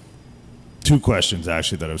 So 2 questions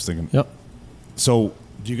actually that I was thinking. Yep. So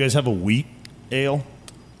do you guys have a wheat ale?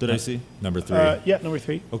 Did I see? Number 3. Yeah, number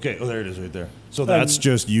 3. Okay. Oh, there it is right there. So that's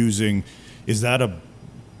just using, is that a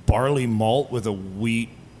barley malt with a wheat?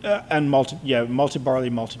 And malted barley,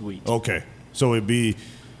 malted wheat. Okay. So it'd be,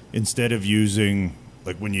 instead of using,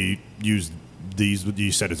 like when you use these,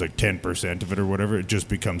 you said it's like 10% of it or whatever, it just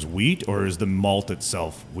becomes wheat, or is the malt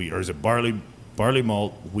itself wheat, or is it barley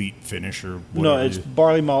malt, wheat finish, or whatever? No, it's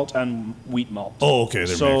barley malt and wheat malt. Oh, okay,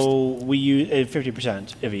 they're so mixed. we use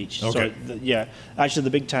 50% of each. Okay. So yeah, actually the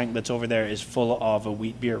big tank that's over there is full of a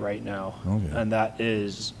wheat beer right now, Okay. and that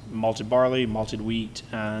is malted barley, malted wheat,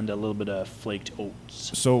 and a little bit of flaked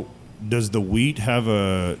oats. So does the wheat have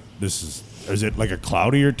is it like a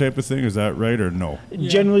cloudier type of thing? Is that right, or no?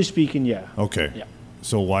 Generally speaking, yeah. Okay. Yeah.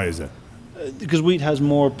 So why is that? Because wheat has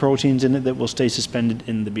more proteins in it that will stay suspended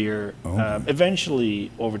in the beer. Okay. Eventually,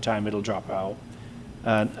 over time, it'll drop out.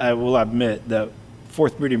 And I will admit that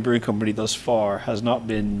Fourth Meridian Brewing Company thus far has not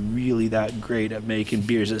been really that great at making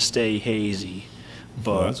beers that stay hazy.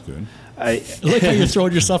 But Well, that's good. I like how you're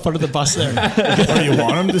throwing yourself under the bus there. Oh, you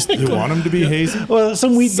want them to be hazy? well,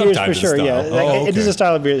 some wheat beers for Sometimes sure, it's yeah. style. Like, Oh, it is okay. a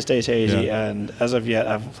style of beer that stays hazy, Yeah. and as of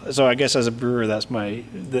yet, so I guess as a brewer, that's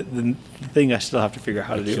the thing I still have to figure out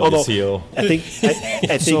how to do. Achilles heel. I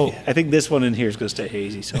think this one in here is going to stay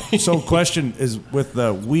hazy. So So question is, with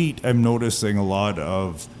the wheat, I'm noticing a lot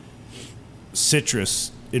of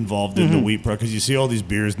citrus involved in the wheat product, because you see all these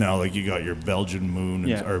beers now, like you got your Belgian Moon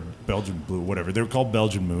Yeah. or Belgian Blue, whatever they're called,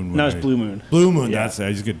 Belgian Moon. now it's Blue Moon. Blue Moon. Yeah. That's it.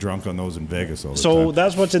 I just get drunk on those in Vegas all the So time.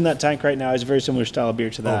 that's what's in that tank right now. Is a very similar style of beer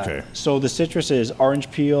to that. Okay. So the citrus is orange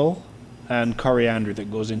peel and coriander that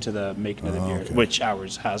goes into the making of the beer, okay. which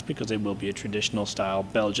ours has, because it will be a traditional style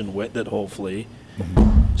Belgian wit that hopefully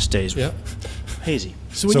stays Yeah. hazy.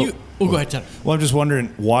 So when So- go ahead, Tanner. Well, I'm just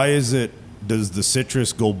wondering, does the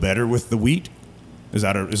citrus go better with the wheat? Is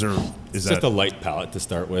It's just a light palate to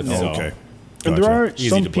start with. Oh, so okay. And Gotcha. there are Easy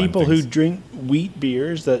some to blend people who things. drink wheat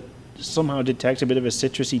beers that somehow detect a bit of a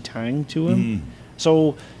citrusy tang to them.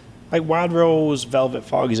 So, like Wild Rose Velvet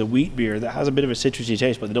Fog is a wheat beer that has a bit of a citrusy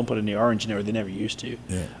taste, but they don't put any orange in it, or they never used to.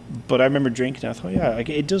 Yeah. But I remember drinking it, I thought, yeah, like,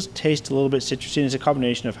 it does taste a little bit citrusy, and it's a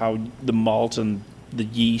combination of how the malt and the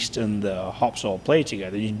yeast and the hops all play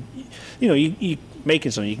together. You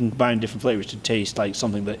making something, you can combine different flavors to taste like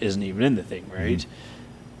something that isn't even in the thing, right?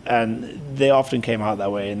 And they often came out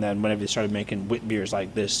that way, and then whenever they started making wit beers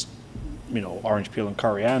like this, orange peel and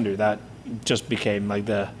coriander, that just became like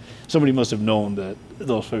somebody must have known that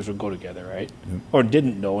those flavors would go together, right? Or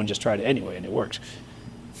didn't know and just tried it anyway, and it worked.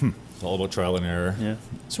 It's all about trial and error. Yeah.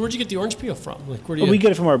 So where'd you get the orange peel from? Like, where do you? Well, we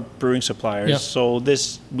get it from our brewing suppliers. Yeah. So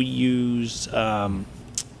we use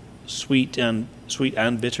sweet and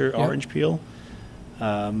bitter orange peel.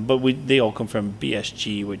 But they all come from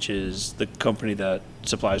BSG, which is the company that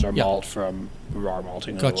supplies our Yeah. malt from Raw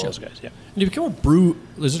Malting and Gotcha. all those guys. Yeah. And you become a brew.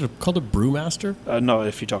 Is it called a brewmaster? No,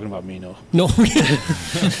 if you're talking about me, no. No.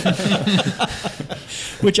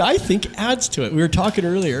 Which I think adds to it. We were talking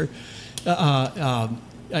earlier.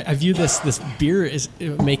 I view this beer as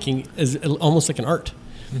making as almost like an art.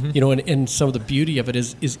 And some of the beauty of it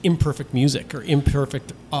is imperfect music or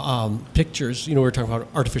imperfect pictures. We were talking about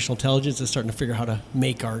artificial intelligence is starting to figure out how to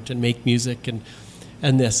make art and make music and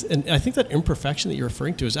this. And I think that imperfection that you're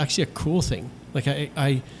referring to is actually a cool thing. Like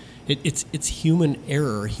it's human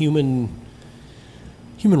error, human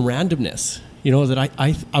randomness. That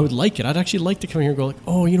I would like it. I'd actually like to come here and go like,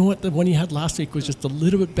 oh, you know what? The one you had last week was just a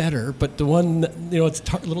little bit better, but the one, it's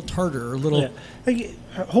a little tartar or a little. Yeah. Like,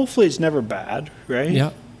 hopefully it's never bad, right?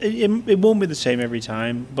 Yeah. It won't be the same every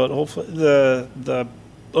time, but hopefully the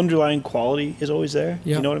underlying quality is always there.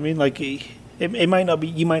 Yeah. You know what I mean? Like it might not be,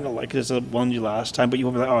 you might not like it as the one you last time, but you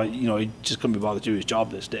won't be like, oh, he's just couldn't be bothered to do his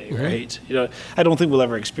job this day, right? I don't think we'll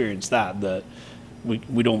ever experience that we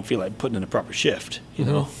don't feel like putting in a proper shift, you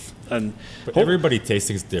know? And But everybody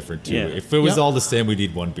tasting is different too. Yeah. If it was Yeah. all the same, we'd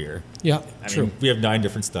need one beer. Yeah, I true. mean, we have 9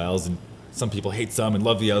 different styles, and some people hate some and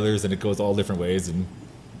love the others, and it goes all different ways. And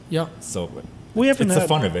Yeah, so we haven't it's the had,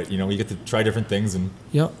 fun of it. You get to try different things, and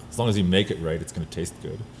yeah. as long as you make it right, it's going to taste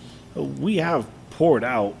good. we have poured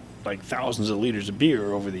out like thousands of liters of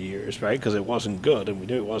beer over the years, right? Because it wasn't good, and we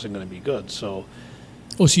knew it wasn't going to be good. So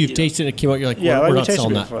Oh, so you've tasted it, came out, you're like, yeah, we're like we not tasted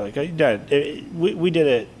selling it that. before. Like we did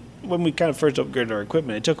it when we kind of first upgraded our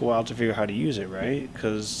equipment. It took a while to figure out how to use it, right?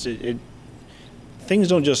 Because things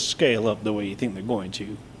don't just scale up the way you think they're going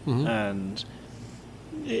to, and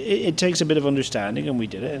it takes a bit of understanding. And we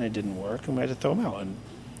did it, and it didn't work, and we had to throw them out. And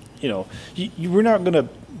we're not going to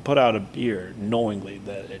put out a beer knowingly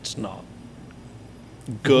that it's not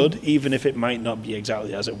good, even if it might not be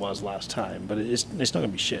exactly as it was last time. But it's not going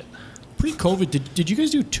to be shit. Pre-COVID, did you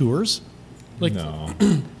guys do tours? Like, No,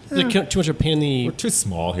 like too much of a pain in the. we're too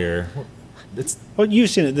small here. It's Well,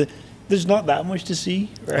 you've seen it. There's not that much to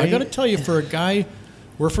see, right? I got to tell you, for a guy,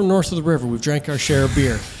 we're from north of the river. We've drank our share of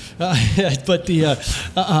beer, but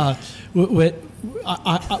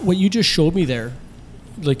what you just showed me there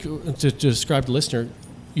like to describe the listener,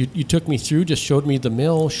 you took me through, just showed me the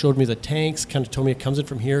mill, showed me the tanks, kind of told me it comes in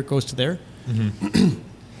from here, it goes to there. Mm-hmm.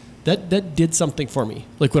 That did something for me.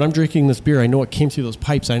 Like when I'm drinking this beer, I know it came through those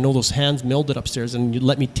pipes. I know those hands milled it upstairs, and you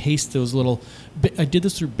let me taste those little. I did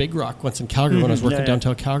this through Big Rock once in Calgary when I was working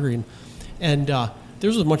downtown Calgary, and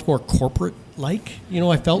theirs was much more corporate. Like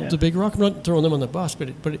I felt the Big Rock. I'm not throwing them on the bus,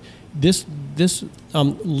 but this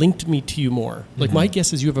linked me to you more. Like my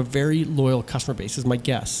guess is you have a very loyal customer base. Is my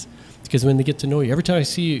guess. Because when they get to know you, every time I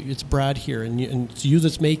see you, it's Brad here, and it's you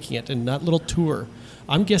that's making it, and that little tour.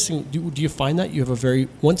 I'm guessing, do you find that you have a very,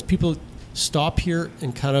 once people stop here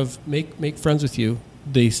and kind of make friends with you,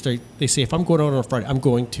 they say, if I'm going out on a Friday, I'm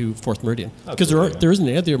going to Fourth Meridian. Because there isn't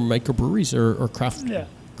any other microbreweries or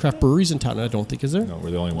craft breweries in town, I don't think, is there? No,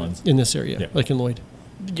 we're the only ones. In this area, like in Lloyd.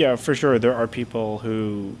 Yeah, for sure. There are people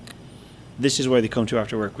who, this is where they come to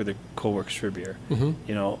after work with their co-workers for beer,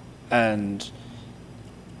 and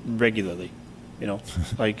regularly.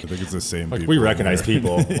 Like I think it's the same. Like we recognize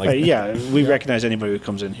people. Like, we recognize anybody who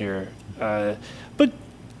comes in here. But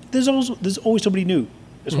there's always somebody new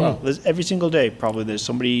as well. There's every single day probably there's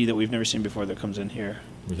somebody that we've never seen before that comes in here.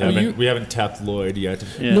 We haven't tapped Lloyd yet.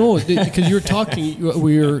 Yeah. No, because you were talking.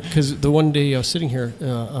 Because the one day I was sitting here,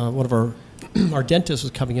 one of our dentist was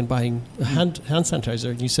coming in buying hand sanitizer,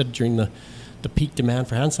 and you said during the peak demand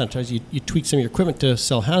for hand sanitizer, you tweaked some of your equipment to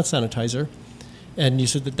sell hand sanitizer. And you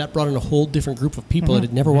said that brought in a whole different group of people that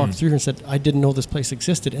had never walked through here and said, I didn't know this place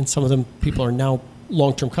existed. And some of them people are now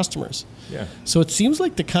long-term customers. Yeah. So it seems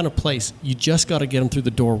like the kind of place you just got to get them through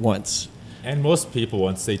the door once. And most people,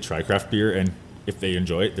 once they try craft beer, and if they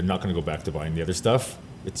enjoy it, they're not going to go back to buying the other stuff.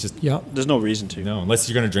 It's just... Yeah. There's no reason to. No, unless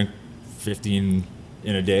you're going to drink 15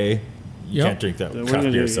 in a day, you can't drink that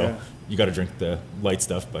craft beer. So you got to drink the light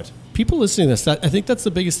stuff. But people listening to this, I think that's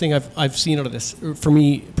the biggest thing I've seen out of this, for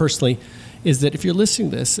me personally, is that if you're listening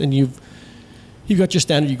to this and you've got your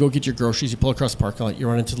standard, you go get your groceries, you pull across the parking lot, you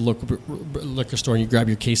run into the local liquor store and you grab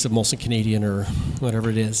your case of Molson Canadian or whatever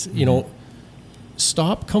it is,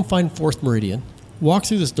 stop, come find Fourth Meridian, walk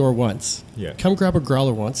through this door once, come grab a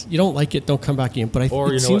growler once. You don't like it, don't come back in. But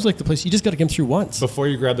it seems like the place, you just got to get them through once. Before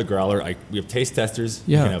you grab the growler, we have taste testers.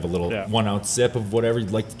 Yeah. You can have a little 1 ounce sip of whatever you'd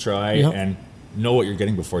like to try and know what you're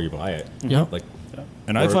getting before you buy it. Yeah.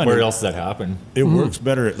 And I find where else does that happen? It works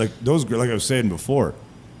better. Like those, like I was saying before,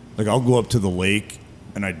 like I'll go up to the lake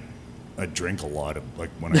and I drink a lot of like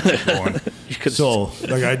when I get going. So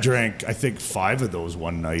like I drank, I think 5 of those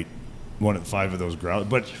one night, 5 of those growlers.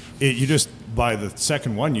 But you just by the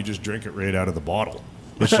second one, you just drink it right out of the bottle.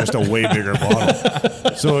 It's just a way bigger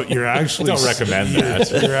bottle. So you're actually... I don't recommend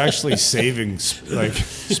that. You're actually saving like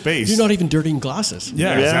space. You're not even dirtying glasses.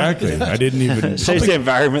 Yeah, exactly. I didn't even... Saves the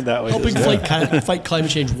environment that way. Helping fight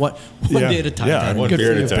climate change one day at a time. Yeah, one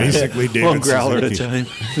beer at a time. Basically David one growler at a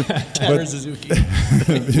Suzuki. time. Tanner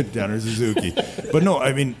Suzuki. Tanner Suzuki. But no,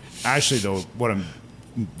 I mean, actually though, what I'm,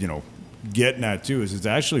 getting at too is it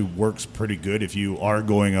actually works pretty good if you are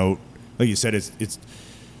going out. Like you said, it's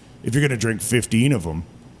if you're going to drink 15 of them,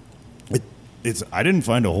 I didn't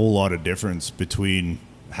find a whole lot of difference between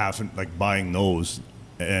buying those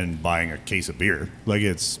and buying a case of beer. Like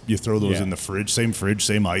you throw those in the fridge,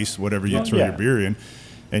 same ice, whatever you throw your beer in,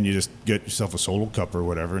 and you just get yourself a solo cup or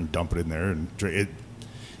whatever and dump it in there and drink it.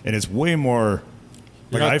 And it's way more.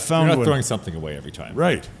 I found you're not throwing something away every time,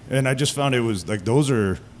 right? And I just found it was like those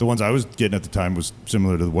are the ones I was getting at the time was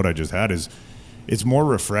similar to what I just had. Is it's more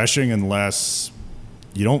refreshing and less.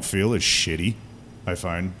 You don't feel as shitty, I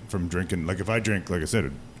find, from drinking. Like if I drink, like I said, I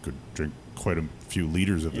could drink quite a few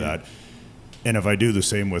liters of that. And if I do the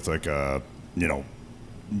same with like a,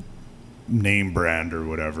 name brand or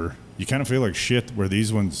whatever, you kind of feel like shit where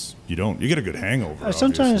these ones, you don't. You get a good hangover,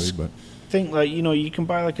 sometimes but think like, you can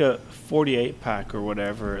buy like a 48 pack or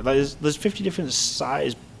whatever. Like there's 50 different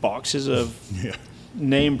size boxes of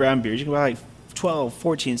name brand beers. You can buy like 12,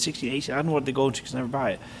 14, 16, 18. I don't know what they go to because I never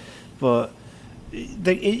buy it. But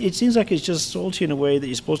it seems like it's just sold to you in a way that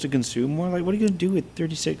you're supposed to consume more. Like, what are you going to do with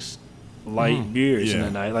 36 light beers in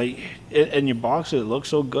a night? Like, and your box, it looks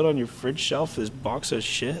so good on your fridge shelf, this box of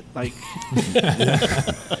shit. Like,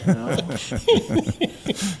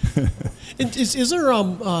 Is there,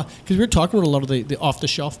 because we were talking about a lot of the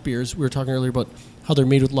off-the-shelf beers. We were talking earlier about how they're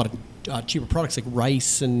made with a lot of cheaper products like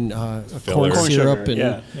rice and corn syrup.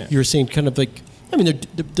 Sugar, and you were saying kind of like, I mean,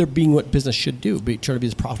 they're being what business should do, trying to be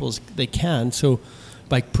as profitable as they can. So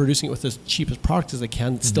by producing it with as cheap as product as they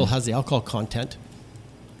can, it still has the alcohol content.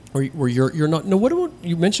 Where you're not. No, what about,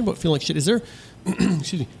 you mentioned about feeling like shit. Is there,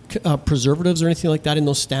 excuse me, preservatives or anything like that in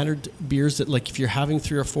those standard beers that, like, if you're having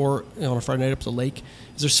 3 or 4 on a Friday night up at the lake,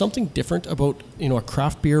 is there something different about a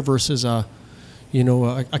craft beer versus a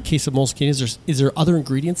a case of Moleskine? Is there other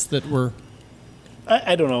ingredients that were?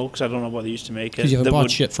 I don't know, because I don't know what they used to make it. Because you haven't that bought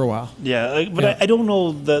would- shit for a while. Yeah, but I don't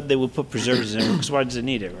know that they would put preservatives in it, because why does it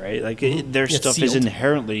need it, right? Like, their It's stuff is sealed.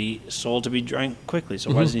 inherently sold to be drank quickly,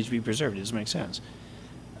 so why does it need to be preserved? It doesn't make sense.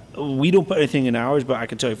 We don't put anything in ours, but I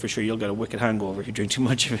can tell you for sure you'll get a wicked hangover if you drink too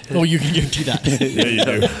much of it. Oh, you can do that. Yeah, you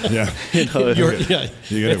do. Yeah. You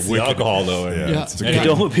get It's a the wicked alcohol, though. Yeah. it's a You good-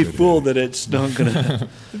 don't be good fooled that it's not going to...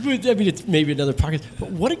 I mean, it's maybe another pocket.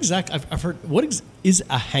 But what exactly? I've heard. What is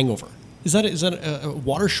a hangover? Is that a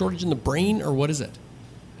water shortage in the brain, or what is it?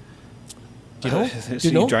 Do you know? So Do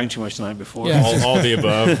you know? you drank too much the night before. Yeah. All the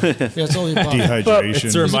above. Yeah, it's all the above. Dehydration.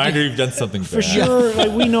 It's a reminder you've done something For bad. sure,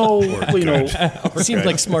 like we know, It seemed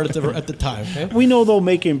like smart at the time. Okay? we know though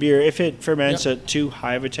making beer, if it ferments Yep. at too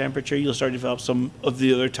high of a temperature, you'll start to develop some of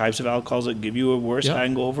the other types of alcohols that give you a worse Yep.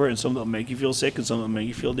 hangover, and some that'll make you feel sick, and some that'll make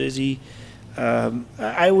you feel dizzy.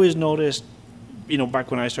 I always noticed,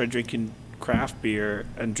 back when I started drinking craft beer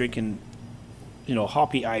and drinking,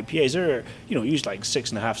 hoppy IPAs, they're usually like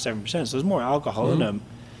 6.5%, 7%. So there's more alcohol in them.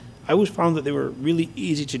 I always found that they were really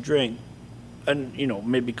easy to drink, and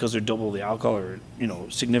maybe because they're double the alcohol or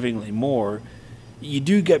significantly more, you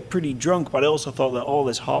do get pretty drunk. But I also thought that all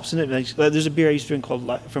this hops in it. Like, there's a beer I used to drink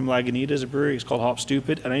from Lagunitas, a brewery. It's called Hop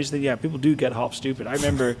Stupid, and I used to think, yeah, people do get hop stupid. I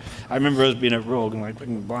remember us being at Rogue and like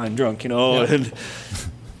fucking blind drunk, Yeah. and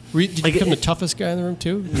Did you become the toughest guy in the room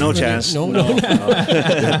too? no chance. No.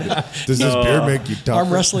 Does this beer make you tougher? Arm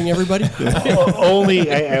wrestling everybody.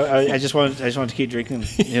 Only I just want to keep drinking,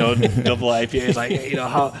 double IPAs. Like,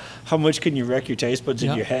 how much can you wreck your taste buds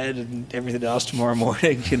Yeah. in your head and everything else tomorrow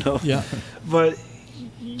morning? Yeah. But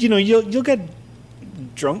you'll get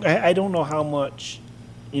drunk. I don't know how much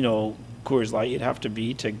Coors Light you'd have to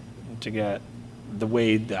be to get the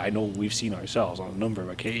way that I know we've seen ourselves on a number of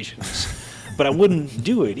occasions. But I wouldn't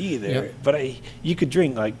do it either. Yep. But you could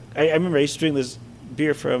drink, like, I remember I used to drink this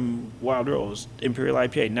beer from Wild Rose, Imperial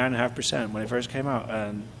IPA, 9.5% when it first came out.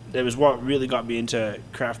 And it was what really got me into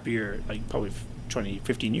craft beer, like probably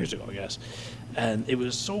 15 years ago, I guess. And it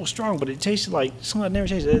was so strong, but it tasted like something I'd never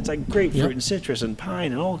tasted. It's like grapefruit Yep. and citrus and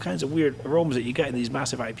pine and all kinds of weird aromas that you get in these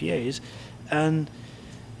massive IPAs. And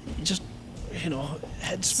just,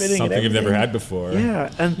 head spinning. Something and you've never everything. had before.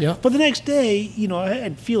 Yeah, and Yeah. but the next day,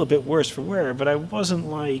 I'd feel a bit worse for wear, but I wasn't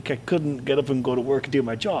like I couldn't get up and go to work and do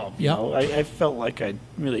my job. Yeah. I felt like I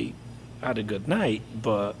really had a good night,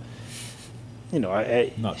 but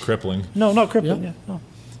I Not crippling. no, not crippling. Yeah. Yeah, no.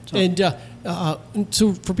 So, And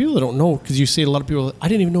so for people that don't know, because you say a lot of people, I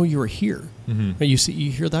didn't even know you were here. Mm-hmm.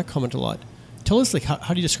 You hear that comment a lot. Tell us, like, how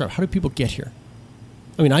do you describe? How do people get here?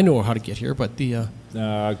 I mean, I know how to get here, but the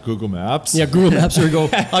Google Maps. yeah, Google Maps. There we go.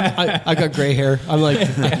 I got gray hair. I'm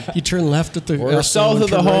like, you turn left at the We're so south you of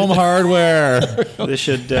the turn right. home hardware.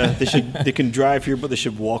 they can drive here, but they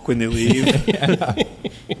should walk when they leave.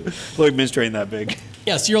 Lloydminster ain't that big.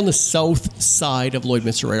 Yeah, so you're on the south side of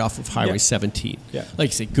Lloydminster, right off of Highway Yeah. 17. Yeah. Like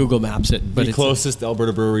you say, Google Maps it, but The it's closest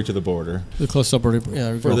Alberta brewery to the border. the closest Alberta. Yeah,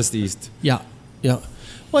 there we go. Furthest east. Yeah. Well,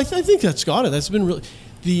 I think that's got it. That's been really.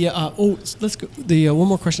 Let's go. One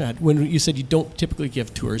more question I had. When you said you don't typically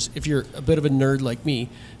give tours, if you're a bit of a nerd like me,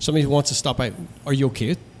 somebody wants to stop by, are you okay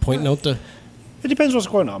with pointing out the? It depends what's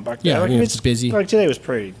going on back there. Yeah, like, I mean, if if it's busy. Like today was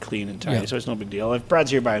pretty clean and tidy, Yeah. so it's no big deal. If Brad's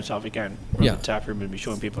here by himself, he can't run Yeah. the tap room and be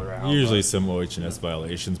showing people around. Usually some OH&S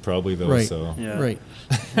violations, probably though. Right. So Yeah. Right.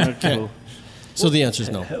 Okay. So the answer is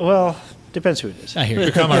no. Well, depends who it is. I hear you.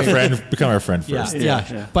 become our friend. Become our friend Yeah, first. yeah.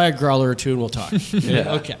 Yeah. Buy a growler or two and we'll talk.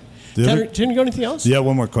 Yeah. Okay. The other- Tanner, you got anything else? Yeah,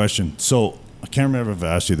 one more question. So I can't remember if I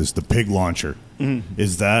asked you this. The pig launcher,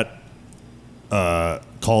 is that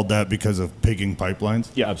called that because of pigging pipelines?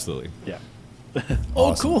 Yeah, absolutely. Yeah. Oh,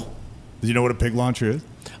 Awesome. cool. Do you know what a pig launcher is?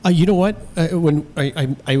 You know what? When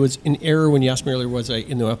I was in error when you asked me earlier, was I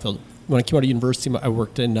in the oil field? When I came out of university, I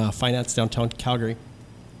worked in finance downtown Calgary.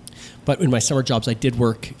 But in my summer jobs, I did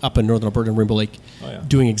work up in northern Alberta in Rainbow Lake, yeah.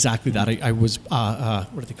 doing exactly that. I was,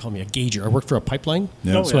 what do they call me, a gauger. I worked for a pipeline.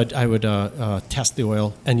 Yeah. Oh, So yeah. I would test the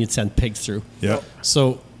oil, and you'd send pigs through. Yeah.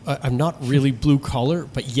 So I'm not really blue collar,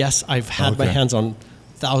 but yes, I've had my Okay. hands on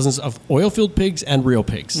thousands of oil field pigs and real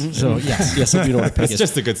pigs. So yes, I do know what a pig It's is.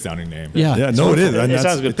 just a good sounding name. Yeah. Yeah, no, it is. And It that's-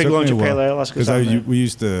 sounds good. Pig took me launcher a while. pale ale, that's a good 'Cause I sound,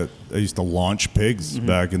 used to launch pigs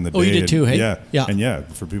back in the day. Oh, you did and- too, hey? Yeah. Yeah. And yeah,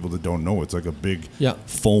 for people that don't know, it's like a big Yeah.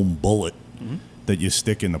 foam bullet that you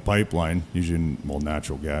stick in the pipeline, usually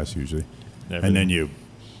natural gas usually. Everything. And then you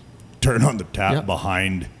turn on the tap Yeah.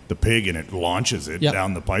 behind the pig and it launches it Yeah.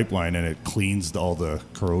 down the pipeline and it cleans all the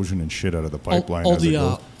corrosion and shit out of the pipeline. all as it the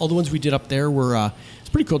goes. all the ones we did up there were it's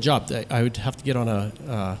a pretty cool job. I would have to get on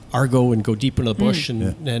a Argo and go deep into the bush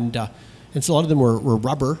and And so a lot of them were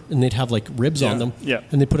rubber, and they'd have like ribs on them. Yeah.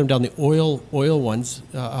 And they put them down the oil ones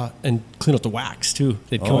and clean out the wax too.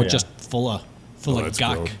 They'd come out just full of that's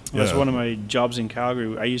guck. gross. That's Yeah. one of my jobs in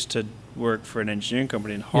Calgary. I used to work for an engineering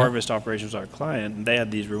company, and harvest operations was our client, and they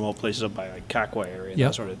had these remote places up by like Kakwa area and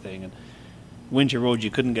that sort of thing. And winter roads you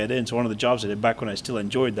couldn't get in. So one of the jobs I did back when I still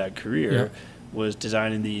enjoyed that career was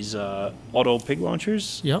designing these auto pig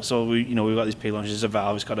launchers. Yeah. So we've got these pig launchers. It's a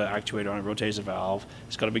valve. It's got an actuator on it. Rotates a valve.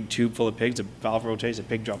 It's got a big tube full of pigs. The valve rotates. The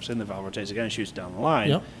pig drops in. The valve rotates again and shoots down the line.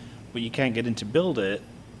 Yeah. But you can't get in to build it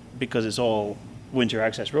because it's all winter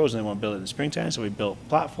access roads, and they want to build it in the springtime. So we built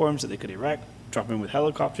platforms that they could erect, drop in with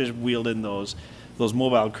helicopters, wheeled in those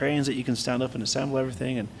mobile cranes that you can stand up and assemble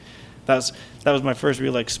everything. And that was my first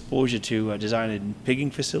real exposure to designing pigging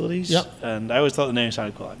facilities. Yep. And I always thought the name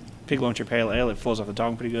sounded cool. Like pig launcher pale ale. It flows off the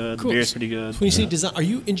tongue pretty good. Cool. The beer's pretty good. When you say design, are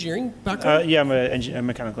you engineering background? Yeah, I'm a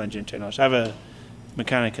mechanical engineering technologist. I have a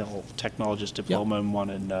mechanical technologist diploma and one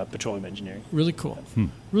in petroleum engineering. Really cool.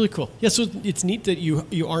 Really cool. Yeah, so it's neat that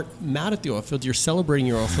you aren't mad at the oil field. You're celebrating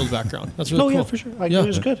your oil field background. That's really cool. Yeah, for sure. It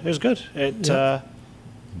was good. It was good.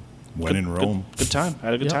 When in Rome. Good time. I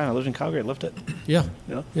had a good time. I lived in Calgary. I loved it. Yeah.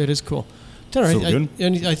 Yeah. It is cool. Tanner, So good.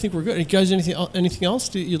 I think we're good. You guys, anything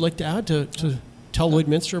else you'd like to add to tell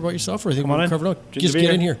Lloydminster about yourself, or I think Come on we're in. covered out? Good Just to be get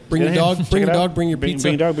here. in here. Bring Get your in. dog. Check Bring it your out. dog. Bring your pizza.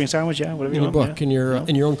 Bring your dog. Bring a sandwich. Yeah, whatever you Bring a want. book and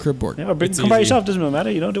your own crib board. Yeah, or It's come by easy. yourself. Doesn't really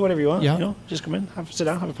matter. Do whatever you want. Yeah. Just come in, sit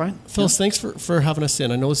down, have a pint. Phyllis, thanks for having us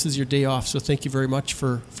in. I know this is your day off, so thank you very much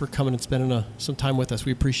for coming and spending some time with us.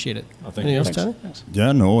 We appreciate it. Oh, thank Anything you. else, Thanks. Tanner? Thanks.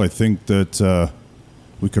 Yeah, no, I think that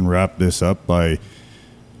we can wrap this up by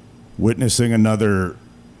witnessing another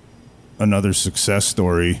success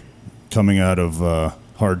story coming out of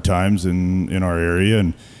hard times in our area,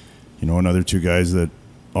 and another two guys that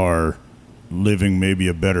are living maybe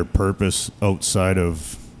a better purpose outside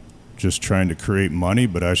of just trying to create money,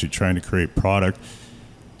 but actually trying to create product,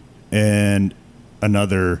 and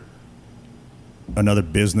another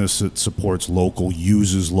business that supports local,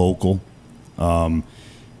 uses local.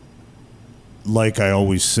 Like I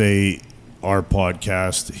always say, our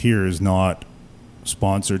podcast here is not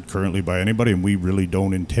sponsored currently by anybody, and we really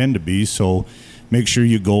don't intend to be. So make sure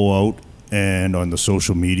you go out and on the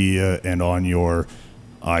social media and on your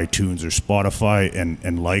iTunes or Spotify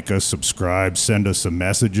and like us, subscribe, send us some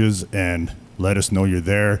messages, and let us know you're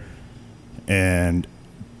there. And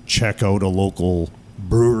check out a local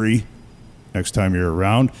brewery next time you're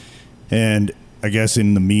around. And I guess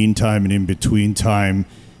in the meantime and in between time,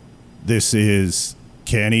 this is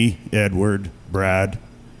Kenny, Edward, Brad,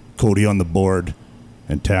 Cody on the board,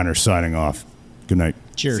 and Tanner signing off. Good night.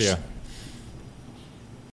 Cheers. See ya.